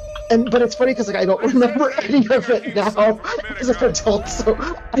them. But it's funny because like I don't remember any of it now as an adult, so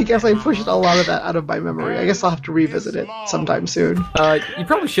I guess I pushed a lot of that out of my memory. I guess I'll have to revisit it sometime soon. You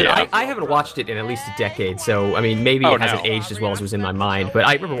probably should. Yeah. I haven't watched it in at least a decade, so I mean maybe it hasn't aged as well as it was in my mind. But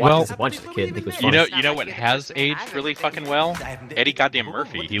I remember watching this a bunch as a kid. I think it was fun. You know what has aged really fucking well? Eddie goddamn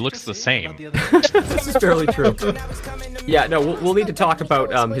Murphy. He looks the same. This is fairly true. Yeah, no, we'll need to talk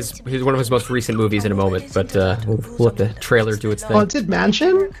about his one of his most recent movies in a moment, but we'll let the trailer do its thing. Haunted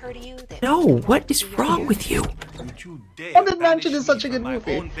Mansion? No, what is wrong with you? Haunted Mansion is such a good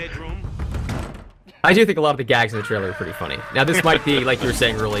movie. I do think a lot of the gags in the trailer are pretty funny. Now, this might be, like you were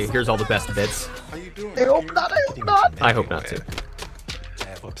saying earlier, here's all the best bits. I hope not, I hope not. I hope not, too.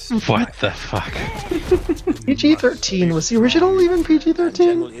 What the fuck? PG-13. Was the original even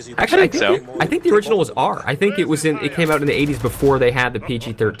PG-13? Actually, I think the original was R. I think it came out in the 80s before they had the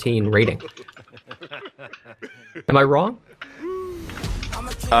PG-13 rating. Am I wrong?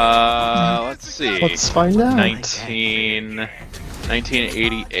 Let's see. Let's find out.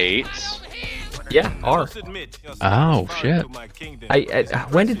 1988. Yeah, R. Oh, shit.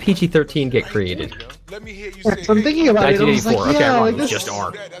 When did PG-13 get created? So I'm thinking about it. I was 1984. like, Okay, yeah, wrong. like It was this. just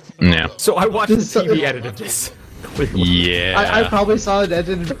R. Yeah. So I watched the TV edit of this. Yeah. I probably saw an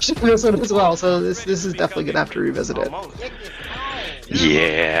edited version of this one as well, so this is definitely gonna have to revisit it.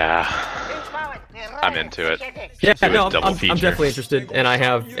 Yeah. I'm into it. Yeah, Do a no, double I'm feature. definitely interested, and I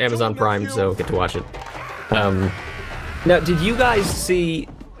have Amazon Prime, so get to watch it. Now, did you guys see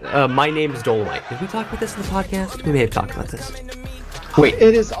My Name is Dolomite? Did we talk about this in the podcast? We may have talked about this. Wait,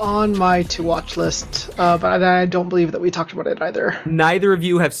 It is on my to-watch list, but I don't believe that we talked about it either. neither of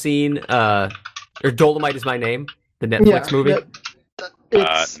you have seen or Dolomite is My Name, the Netflix movie? No.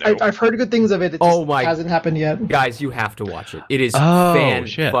 I've heard good things of it. It just hasn't happened yet. Guys, you have to watch it. It is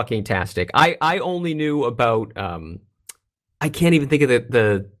Shit. fucking tastic. I only knew about I can't even think of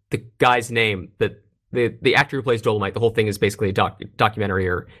the guy's name, that the actor who plays Dolomite. The whole thing is basically a documentary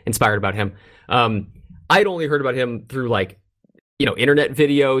or inspired about him. I'd only heard about him through like, internet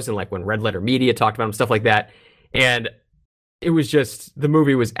videos and like when Red Letter Media talked about him, stuff like that. And it was just, the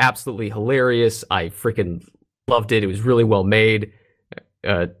movie was absolutely hilarious. I freaking loved it. It was really well made,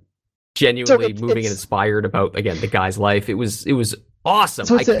 genuinely moving and inspired about, again, the guy's life. It was awesome.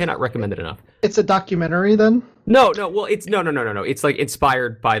 So I cannot recommend it enough. It's a documentary then? No. Well, it's no. It's like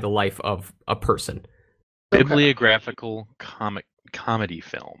inspired by the life of a person. Bibliographical comedy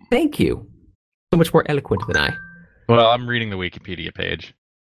film. Thank you. So much more eloquent than I. Well, I'm reading the Wikipedia page.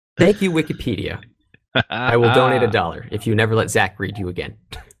 Thank you, Wikipedia. I will donate $1 if you never let Zach read you again.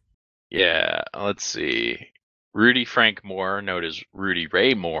 Yeah, let's see. Rudy Frank Moore, known as Rudy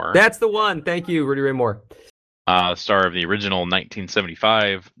Ray Moore. That's the one. Thank you, Rudy Ray Moore. Star of the original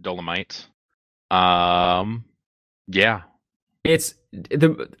 1975 Dolomite. Yeah. It's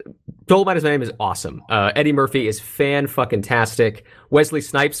the Dolomite is My Name is awesome. Eddie Murphy is fan-fucking-tastic. Wesley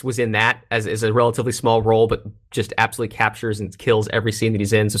Snipes was in that as a relatively small role, but just absolutely captures and kills every scene that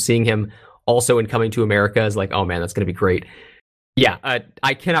he's in. So seeing him also in Coming to America is like, oh man, that's going to be great. Yeah,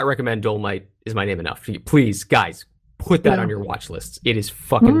 I cannot recommend Dolomite is My Name enough. Please, guys, put that on your watch lists. It is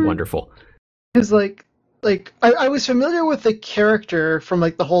fucking wonderful. Because I was familiar with the character from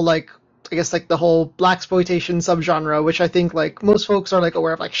like the whole the whole blaxploitation subgenre, which I think like most folks are like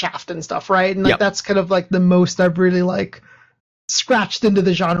aware of, like Shaft and stuff, right? And like that's kind of like the most I've really like scratched into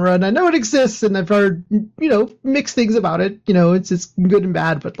the genre, and I know it exists, and I've heard mixed things about it. It's good and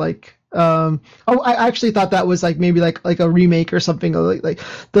bad, but like I actually thought that was like maybe like a remake or something.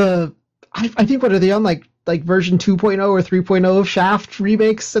 I think what are they on like version 2.0 or 3.0 of Shaft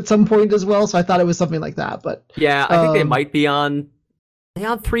remakes at some point as well. So I thought it was something like that, but yeah, I think they might be on. They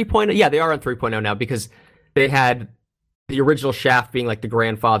on 3.0? Yeah, they are on 3.0 now because they had the original Shaft being like the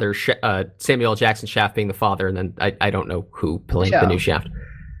grandfather, Samuel L. Jackson Shaft being the father, and then I don't know who playing the new Shaft.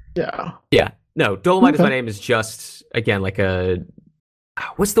 Yeah. Yeah. No, Dolomite is My Name is just, again, like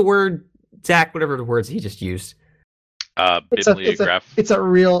what's the word, Zach? Whatever the words he just used. It's a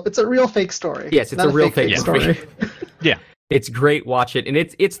real fake story. Yes, it's a real fake story. Yeah. It's great. Watch it. And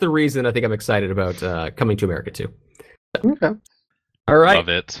it's the reason I think I'm excited about Coming to America too. Okay. All right. Love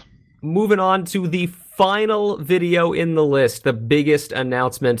it. Moving on to the final video in the list, the biggest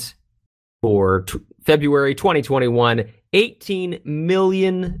announcement for February 2021. 18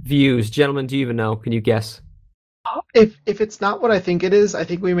 million views. Gentlemen, do you even know? Can you guess? If it's not what I think it is, I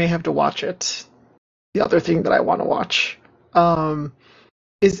think we may have to watch it. The other thing that I want to watch.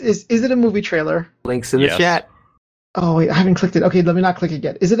 Is it a movie trailer? Links in the chat. Oh wait, I haven't clicked it. Okay, let me not click it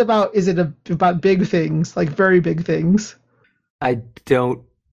yet. Is it about big things, like very big things? I don't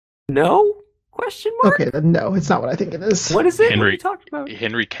know? Question mark? Okay, then no, it's not what I think it is. What is it? What are you talking about?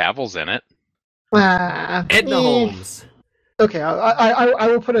 Henry Cavill's in it. Edna Holmes. Okay, I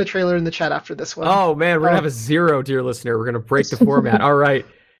will put a trailer in the chat after this one. Oh man, we're gonna have a 0, dear listener. We're gonna break the format. All right.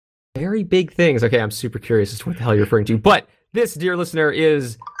 Very big things. Okay, I'm super curious as to what the hell you're referring to. But this, dear listener,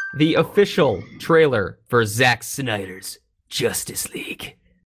 is the official trailer for Zack Snyder's Justice League.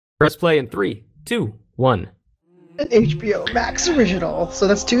 Press play in 3, 2, 1. An HBO Max original. So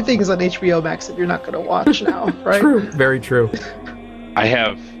that's two things on HBO Max that you're not going to watch now, right? True. Very true. I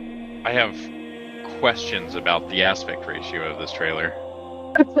have questions about the aspect ratio of this trailer.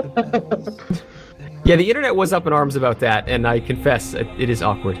 Yeah, the internet was up in arms about that, and I confess it is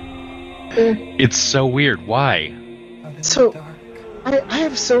awkward. It's so weird. Why? So, I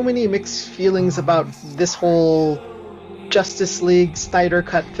have so many mixed feelings about this whole Justice League Snyder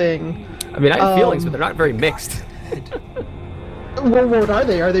Cut thing. I mean, I have feelings, but they're not very mixed. Well, what are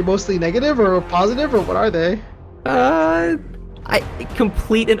they? Are they mostly negative or positive, or what are they?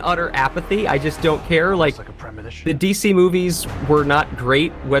 Complete and utter apathy. I just don't care. Like the DC movies were not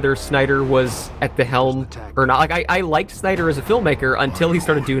great, whether Snyder was at the helm or not. Like I liked Snyder as a filmmaker until he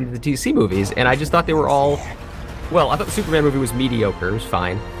started doing the DC movies, and I just thought they were all. Well, I thought the Superman movie was mediocre. It was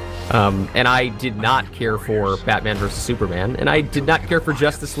fine. And I did not care for Batman vs. Superman, and I did not care for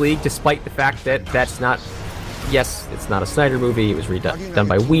Justice League, despite the fact that that's not. Yes, it's not a Snyder movie. It was done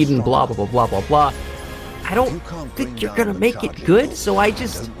by Whedon. Blah blah blah blah blah blah. I don't think you're gonna make it good, so I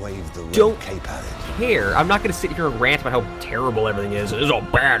just don't care. I'm not gonna sit here and rant about how terrible everything is. It's all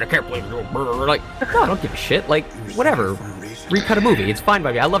bad. I can't believe it. Like, no, I don't give a shit. Like, whatever. recut a movie. It's fine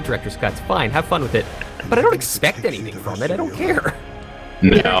by me. I love director's cuts. Fine, have fun with it. But I don't expect anything from it. I don't care. No.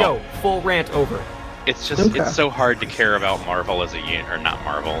 There you go. Full rant over. It's just it's so hard to care about Marvel as or not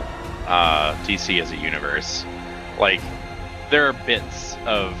Marvel, DC as a universe. Like, there are bits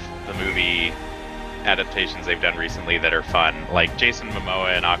of the movie adaptations they've done recently that are fun. Like Jason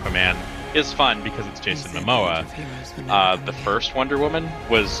Momoa and Aquaman is fun because it's Jason Momoa. The first Wonder Woman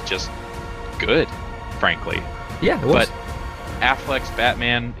was just good, frankly. Yeah, it was. But Affleck's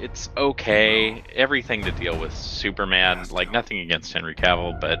Batman, it's okay. Everything to deal with Superman, like nothing against Henry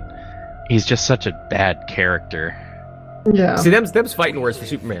Cavill, but he's just such a bad character. Yeah. See, them's fighting words for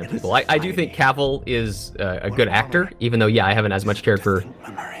Superman people. I do think Cavill is a good actor, even though, I haven't as much cared for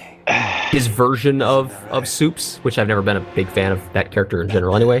his version of Supes, which I've never been a big fan of that character in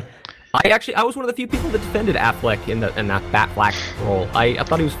general anyway. I was one of the few people that defended Affleck in that Batfleck role. I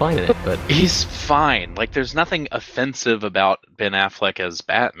thought he was fine in it, but he's fine. Like, there's nothing offensive about Ben Affleck as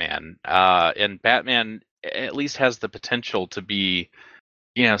Batman. And Batman at least has the potential to be,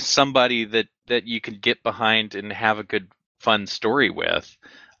 somebody that you could get behind and have a good, fun story with.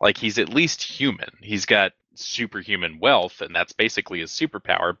 Like, he's at least human. He's got superhuman wealth, and that's basically his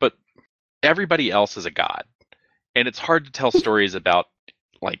superpower. But everybody else is a god, and it's hard to tell stories about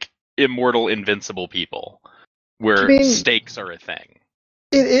like immortal, invincible people where stakes are a thing.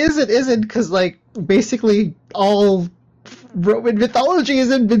 It is. It isn't, because like basically all Roman mythology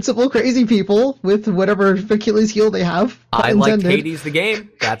is invincible, crazy people with whatever Achilles heel they have. I like Hades the game.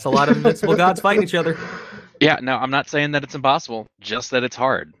 That's a lot of invincible gods fighting each other. Yeah, no, I'm not saying that it's impossible, just that it's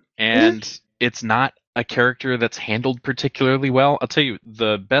hard. And it's not a character that's handled particularly well. I'll tell you,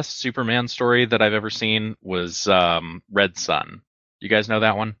 the best Superman story that I've ever seen was Red Sun. You guys know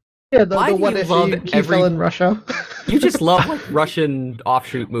that one? Yeah, the one that he fell in Russia. You just love like Russian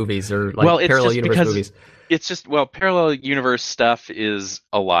offshoot movies or like parallel universe movies. It's just, parallel universe stuff is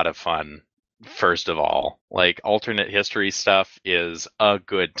a lot of fun. First of all, like alternate history stuff is a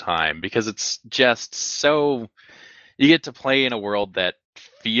good time because it's just so you get to play in a world that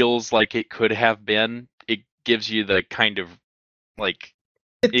feels like it could have been. It gives you the kind of like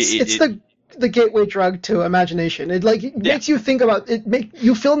it's the gateway drug to imagination. It makes you think about it. Make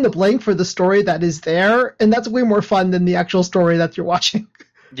you fill in the blank for the story that is there, and that's way more fun than the actual story that you're watching.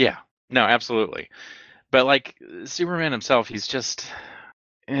 Yeah, no, absolutely. But like Superman himself, he's just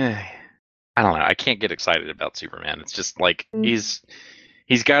I don't know. I can't get excited about Superman. It's just like he's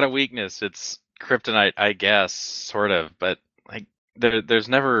got a weakness. It's kryptonite, I guess, sort of. But like there's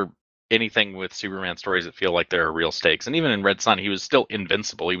never anything with Superman stories that feel like there are real stakes. And even in Red Sun, he was still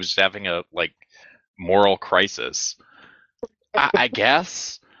invincible. He was just having a like moral crisis. I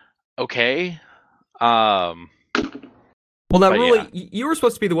guess. Okay. Well, now, really, you were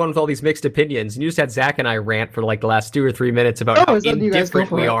supposed to be the one with all these mixed opinions, and you just had Zach and I rant for like the last 2 or 3 minutes about how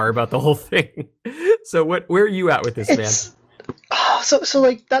indifferent we are about the whole thing. So, where are you at with this, man? So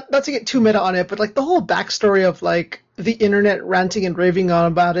like that. Not to get too meta on it, but like the whole backstory of like the internet ranting and raving on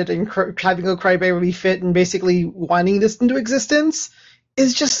about it and having a crybaby fit and basically wanting this into existence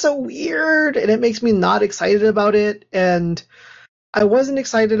is just so weird, and it makes me not excited about it. And I wasn't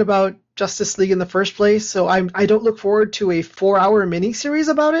excited about Justice League in the first place, so I don't look forward to a 4-hour miniseries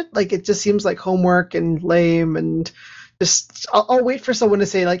about it. Like, it just seems like homework and lame, and just I'll wait for someone to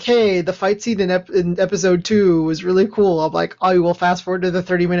say like, "Hey, the fight scene in episode 2 was really cool." I'm like, "I will fast forward to the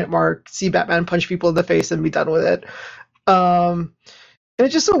 30-minute mark, see Batman punch people in the face, and be done with it." And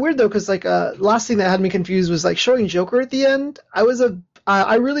it's just so weird though, because like last thing that had me confused was like showing Joker at the end.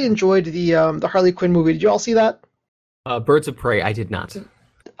 I really enjoyed the Harley Quinn movie. Did you all see that? Birds of Prey. I did not. No,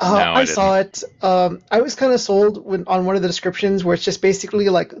 I saw it. I was kind of sold on one of the descriptions where it's just basically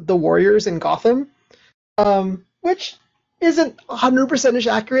like the Warriors in Gotham, which isn't 100%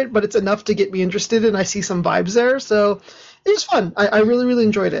 accurate, but it's enough to get me interested, and I see some vibes there. So it was fun. I really, really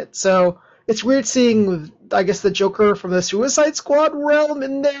enjoyed it. So it's weird seeing, I guess, the Joker from the Suicide Squad realm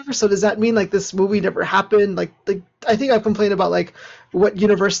in there. So does that mean like this movie never happened? Like I think I've complained about like what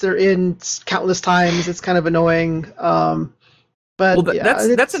universe they're in countless times. It's kind of annoying. But well,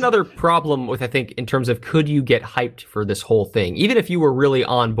 that's another problem with, I think, in terms of could you get hyped for this whole thing, even if you were really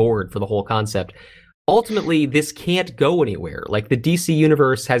on board for the whole concept. Ultimately, this can't go anywhere. Like, the DC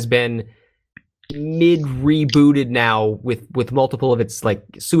universe has been mid-rebooted now with multiple of its like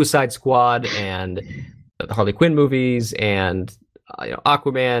Suicide Squad and the Harley Quinn movies and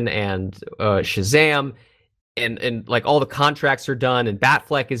Aquaman and Shazam, and like all the contracts are done and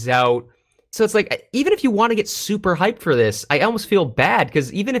Batfleck is out. So it's like, even if you want to get super hyped for this, I almost feel bad,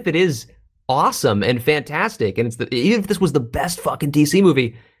 because even if it is awesome and fantastic, and even if this was the best fucking DC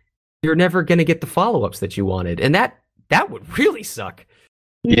movie, you're never going to get the follow-ups that you wanted. And that that would really suck.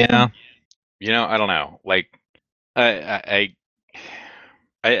 Yeah. I don't know. Like, I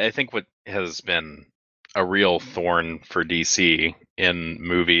think what has been a real thorn for DC in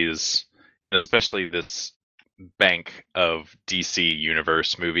movies, especially this bank of DC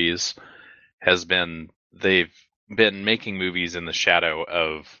Universe movies, has been they've been making movies in the shadow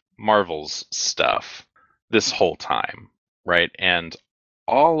of Marvel's stuff this whole time, right? And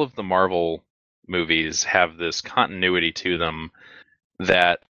all of the Marvel movies have this continuity to them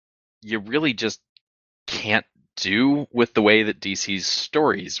that you really just can't do with the way that DC's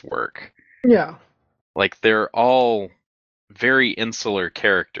stories work. Yeah. Like, they're all very insular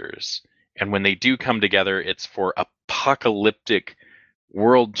characters, and when they do come together, it's for apocalyptic,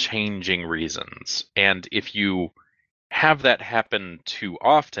 world-changing reasons. And if you have that happen too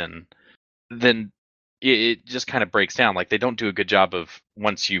often, then it just kind of breaks down. Like, they don't do a good job of,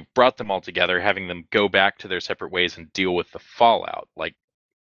 once you've brought them all together, having them go back to their separate ways and deal with the fallout, like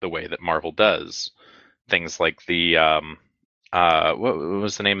the way that Marvel does. Things like the what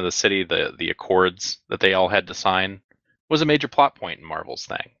was the name of the city? The Accords that they all had to sign was a major plot point in Marvel's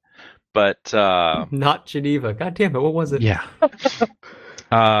thing. But Not Geneva. God damn it! What was it? yeah,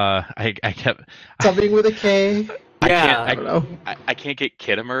 I kept Something with a K. Yeah, I don't know. I can't get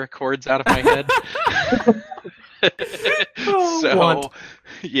Kittimer Accords out of my head. Want.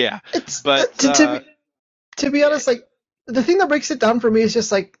 Yeah, It's but to be honest, like the thing that breaks it down for me is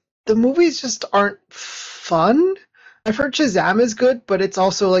just like the movies just aren't fun. I've heard Shazam is good, but it's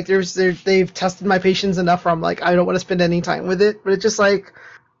also like they've tested my patience enough where I'm like, I don't want to spend any time with it. But it's just like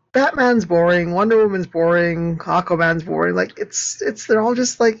Batman's boring, Wonder Woman's boring, Aquaman's boring. Like it's they're all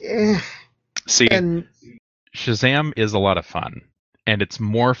just like eh. See, And Shazam is a lot of fun, and it's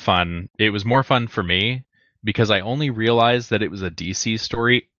more fun. It was more fun for me because I only realized that it was a DC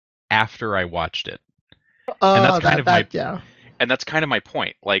story after I watched it. And that's kind of my yeah. And that's kind of my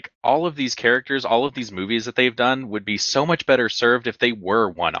point. Like, all of these characters, all of these movies that they've done would be so much better served if they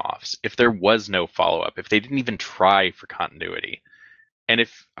were one-offs, if there was no follow-up, if they didn't even try for continuity. And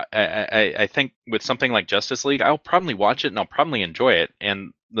if I think with something like Justice League, I'll probably watch it and I'll probably enjoy it.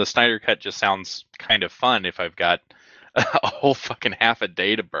 And the Snyder Cut just sounds kind of fun if I've got a whole fucking half a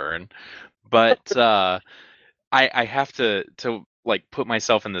day to burn. But I have to like put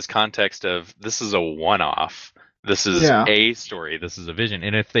myself in this context of, this is a one-off. This is a story. This is a vision.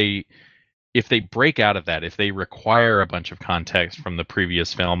 And if they break out of that, if they require a bunch of context from the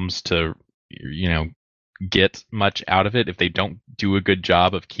previous films to, get much out of it, if they don't do a good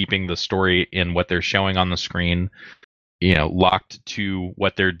job of keeping the story in what they're showing on the screen, locked to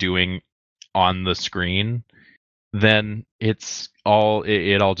what they're doing on the screen, then it all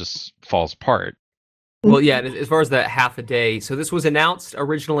just falls apart. Well, yeah. As far as the half a day, so this was announced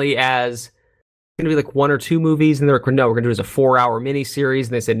originally as going to be like 1 or 2 movies, and they're like, no, we're going to do it as a 4-hour miniseries,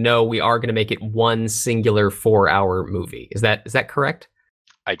 and they said, no, we are going to make it one singular 4-hour movie. Is that correct?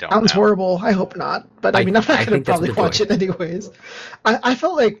 I don't Sounds know. horrible. I hope not. But I mean, I'm not I going think to that's probably what they're watch it anyways. I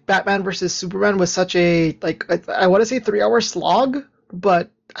felt like Batman versus Superman was such a, like, I want to say 3-hour slog,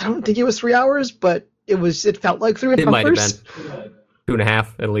 but I don't think it was 3 hours, but it felt like 3 hours. It might have been 2.5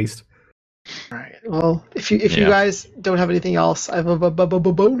 at least. All right. Well, if you guys don't have anything else, I have a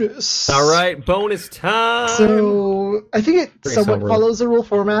bonus. All right, bonus time. So I think it Pretty somewhat sobering. follows the rule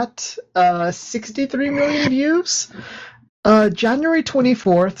format. 63 million views. January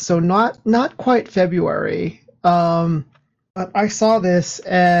 24th, so not quite February. But I saw this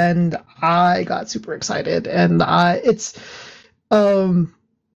and I got super excited, and it's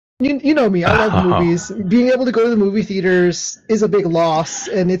you know me, I love movies. Being able to go to the movie theaters is a big loss,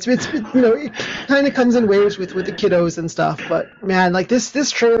 and it's it kind of comes in waves with the kiddos and stuff. But man, like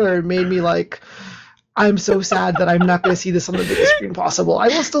this trailer made me like, I'm so sad that I'm not going to see this on the biggest screen possible. I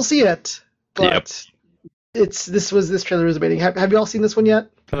will still see it, but this trailer was amazing. Have you all seen this one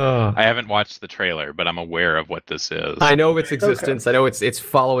yet? I haven't watched the trailer, but I'm aware of what this is. I know of its existence. Okay. I know it's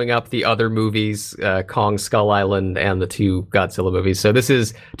following up the other movies, Kong Skull Island and the 2 Godzilla movies. So this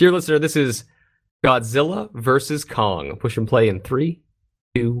is, dear listener, this is Godzilla versus Kong. Push and play in 3,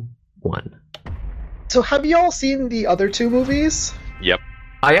 2, 1. So have you all seen the other 2 movies? Yep.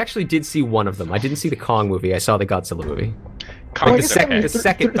 I actually did see one of them. I didn't see the Kong movie. I saw the Godzilla movie. Kong Like is the second, okay. the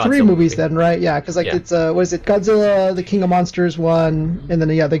second 3 Godzilla movies movie. then, right? Yeah, because like it's what is it? Godzilla, the King of Monsters one, and then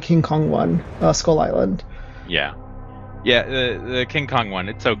the King Kong one, Skull Island. Yeah. The King Kong one,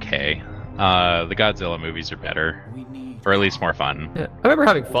 it's okay. The Godzilla movies are better, or at least more fun. Yeah, I remember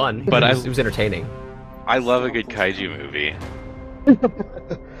having fun, but it was entertaining. I love a good kaiju movie.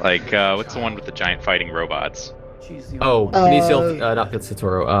 Like, what's the one with the giant fighting robots? Oh, Benicio, not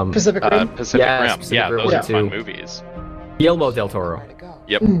Pizziatoro. Pacific Rim. Pacific Yes, Rim. Pacific Yeah, Rim those are too. fun movies. Guillermo del Toro.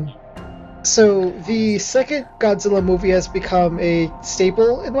 Yep. So the second Godzilla movie has become a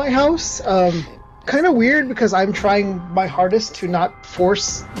staple in my house. Kind of weird because I'm trying my hardest to not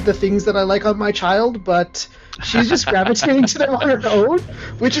force the things that I like on my child, but she's just gravitating to them on her own,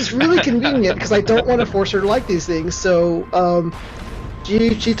 which is really convenient because I don't want to force her to like these things. So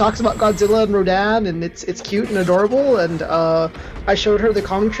she talks about Godzilla and Rodan, and it's cute and adorable. And I showed her the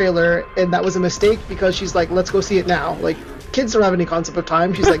Kong trailer, and that was a mistake because she's like, "Let's go see it now." Like, kids don't have any concept of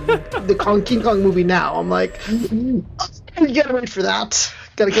time. She's like, "The King Kong movie now." I'm like, "You gotta wait for that.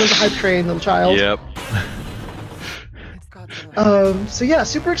 Gotta get on the hype train, little child." Yep. So yeah,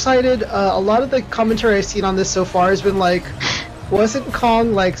 super excited. A lot of the commentary I've seen on this so far has been like, wasn't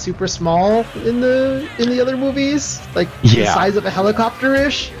Kong like super small in the other movies, like the size of a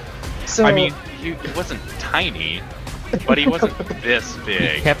helicopter-ish? So I mean, he wasn't tiny, but he wasn't this He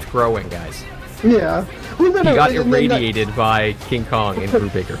big. kept growing, guys. yeah, well, He got irradiated by King Kong and grew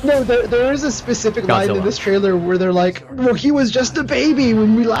bigger. No, there is a specific line in Godzilla. this trailer where they're like, "Well, he was just a baby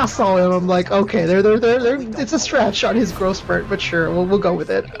when we last saw him." I'm like, okay, it's a stretch on his growth spurt, but sure, we'll go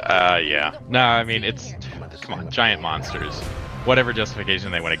with it. Yeah. No, I mean, come on, giant monsters. Whatever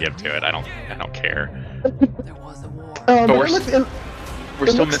justification they want to give to it, I don't care. But we're it looks, We're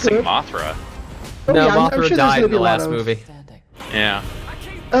it still looks missing good. Mothra. Oh, No, yeah, I'm Mothra sure there's died gonna in be the a lot last of- movie. Yeah.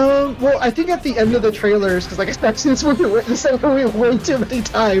 Well, I think at the end of the trailers, because like I've seen this movie, the same movie way too many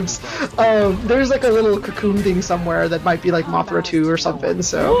times. There's like a little cocoon thing somewhere that might be like Mothra 2 or something.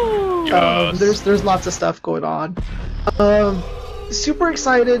 So Yes. there's lots of stuff going on. Super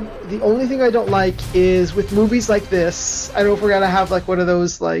excited. The only thing I don't like is with movies like this. I don't know if we're gonna have like one of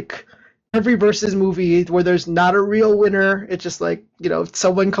those like every versus movie where there's not a real winner. It's just like, if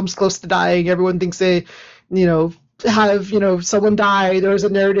someone comes close to dying, everyone thinks they, have someone die. There's a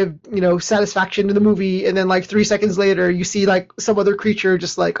narrative satisfaction in the movie, and then like 3 seconds later you see like some other creature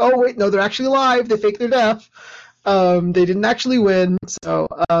just like, oh wait, no, they're actually alive, they fake their death, they didn't actually win. So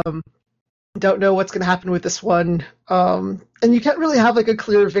don't know what's going to happen with this one, and you can't really have like a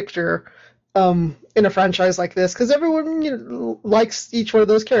clear victor in a franchise like this because everyone likes each one of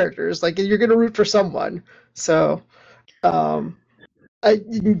those characters. Like, you're going to root for someone. So the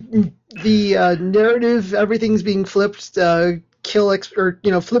narrative, everything's being flipped, flip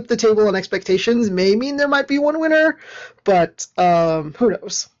the table on expectations may mean there might be one winner, but who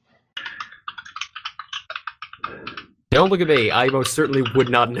knows? Don't look at me. I most certainly would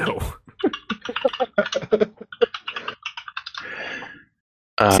not know.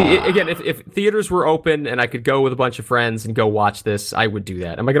 See, again, if theaters were open and I could go with a bunch of friends and go watch this, I would do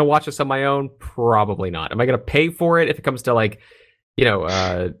that. Am I going to watch this on my own? Probably not. Am I going to pay for it if it comes to like,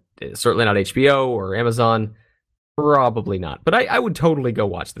 certainly not HBO or Amazon? Probably not. But I would totally go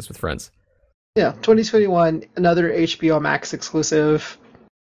watch this with friends. Yeah, 2021, another HBO Max exclusive.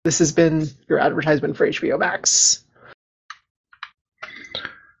 This has been your advertisement for HBO Max.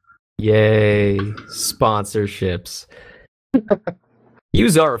 Yay, sponsorships.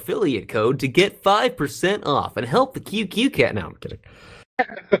 Use our affiliate code to get 5% off and help the QQ Cat. No, I'm kidding.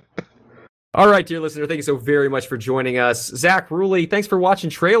 All right, dear listener, thank you so very much for joining us. Zach, Ruli, thanks for watching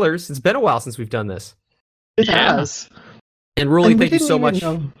trailers. It's been a while since we've done this. It has. And Ruli, And we thank you didn't so even much.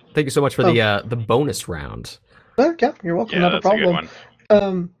 know. Thank you so much for the bonus round. Yeah, you're welcome. Yeah, Not a that's a good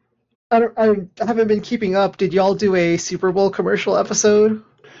problem. one. I haven't been keeping up. Did y'all do a Super Bowl commercial episode?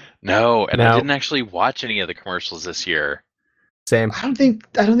 No, and No. I didn't actually watch any of the commercials this year. Same. I don't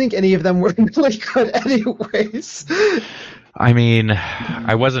think any of them were really good, anyways. I mean,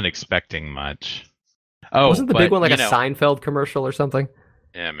 I wasn't expecting much. Oh, Wasn't the big but, one like a you know, Seinfeld commercial or something?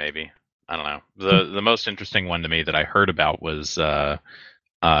 Yeah, maybe. I don't know. The most interesting one to me that I heard about was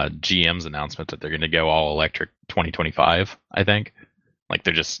GM's announcement that they're going to go all electric 2025. I think, like,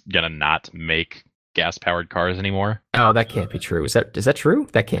 they're just going to not make gas powered cars anymore. Oh, that can't be true. Is that true?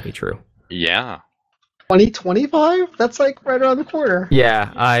 That can't be true. Yeah. 2025? That's like right around the corner.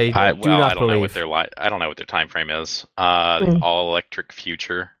 Yeah, I do not I don't know what believe. I don't know what their time frame is. Hmm. All electric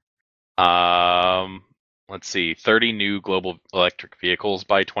future. Let's see, 30 new global electric vehicles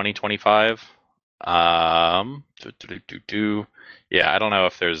by 2025. Yeah, I don't know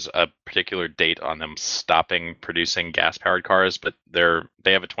if there's a particular date on them stopping producing gas-powered cars, but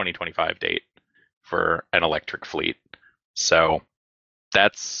they have a 2025 date for an electric fleet. So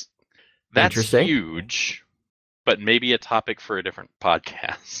that's Interesting. huge, but maybe a topic for a different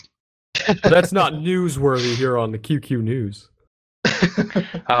podcast. That's not newsworthy here on the QQ News.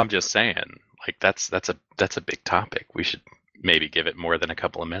 I'm just saying, like that's a big topic. We should maybe give it more than a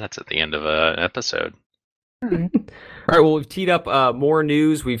couple of minutes at the end of an episode. All right, well, we've teed up more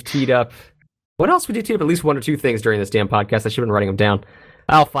news. We've teed up What else would you team up? At least one or two things during this damn podcast. I should have been writing them down.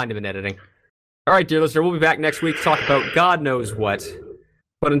 I'll find them in editing. All right, dear listener, we'll be back next week to talk about God knows what.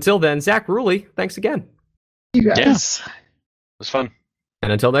 But until then, Zach Ruley, thanks again. You guys. Yeah. It was fun.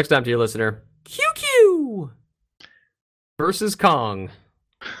 And until next time, dear listener, QQ versus Kong.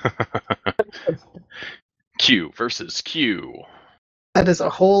 Q versus Q. That is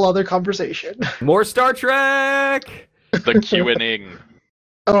a whole other conversation. More Star Trek! The Q-ing.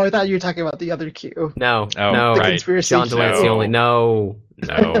 Oh, I thought you were talking about the other Q. No, Oh, no. The right. conspiracy John Q. Delancey only. No.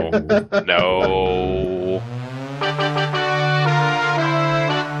 No. No.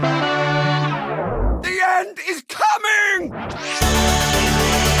 The end is coming!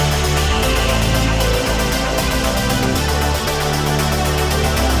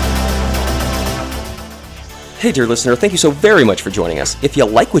 Hey, dear listener, thank you so very much for joining us. If you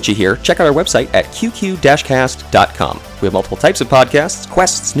like what you hear, check out our website at qq-cast.com. We have multiple types of podcasts,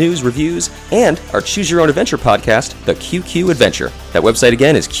 quests, news, reviews, and our Choose Your Own Adventure podcast, The QQ Adventure. That website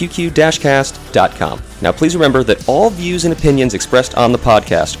again is qq-cast.com. Now, please remember that all views and opinions expressed on the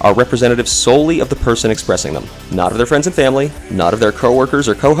podcast are representative solely of the person expressing them, not of their friends and family, not of their coworkers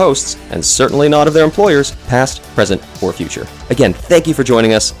or co-hosts, and certainly not of their employers, past, present, or future. Again, thank you for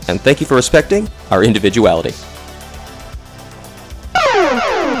joining us, and thank you for respecting our individuality.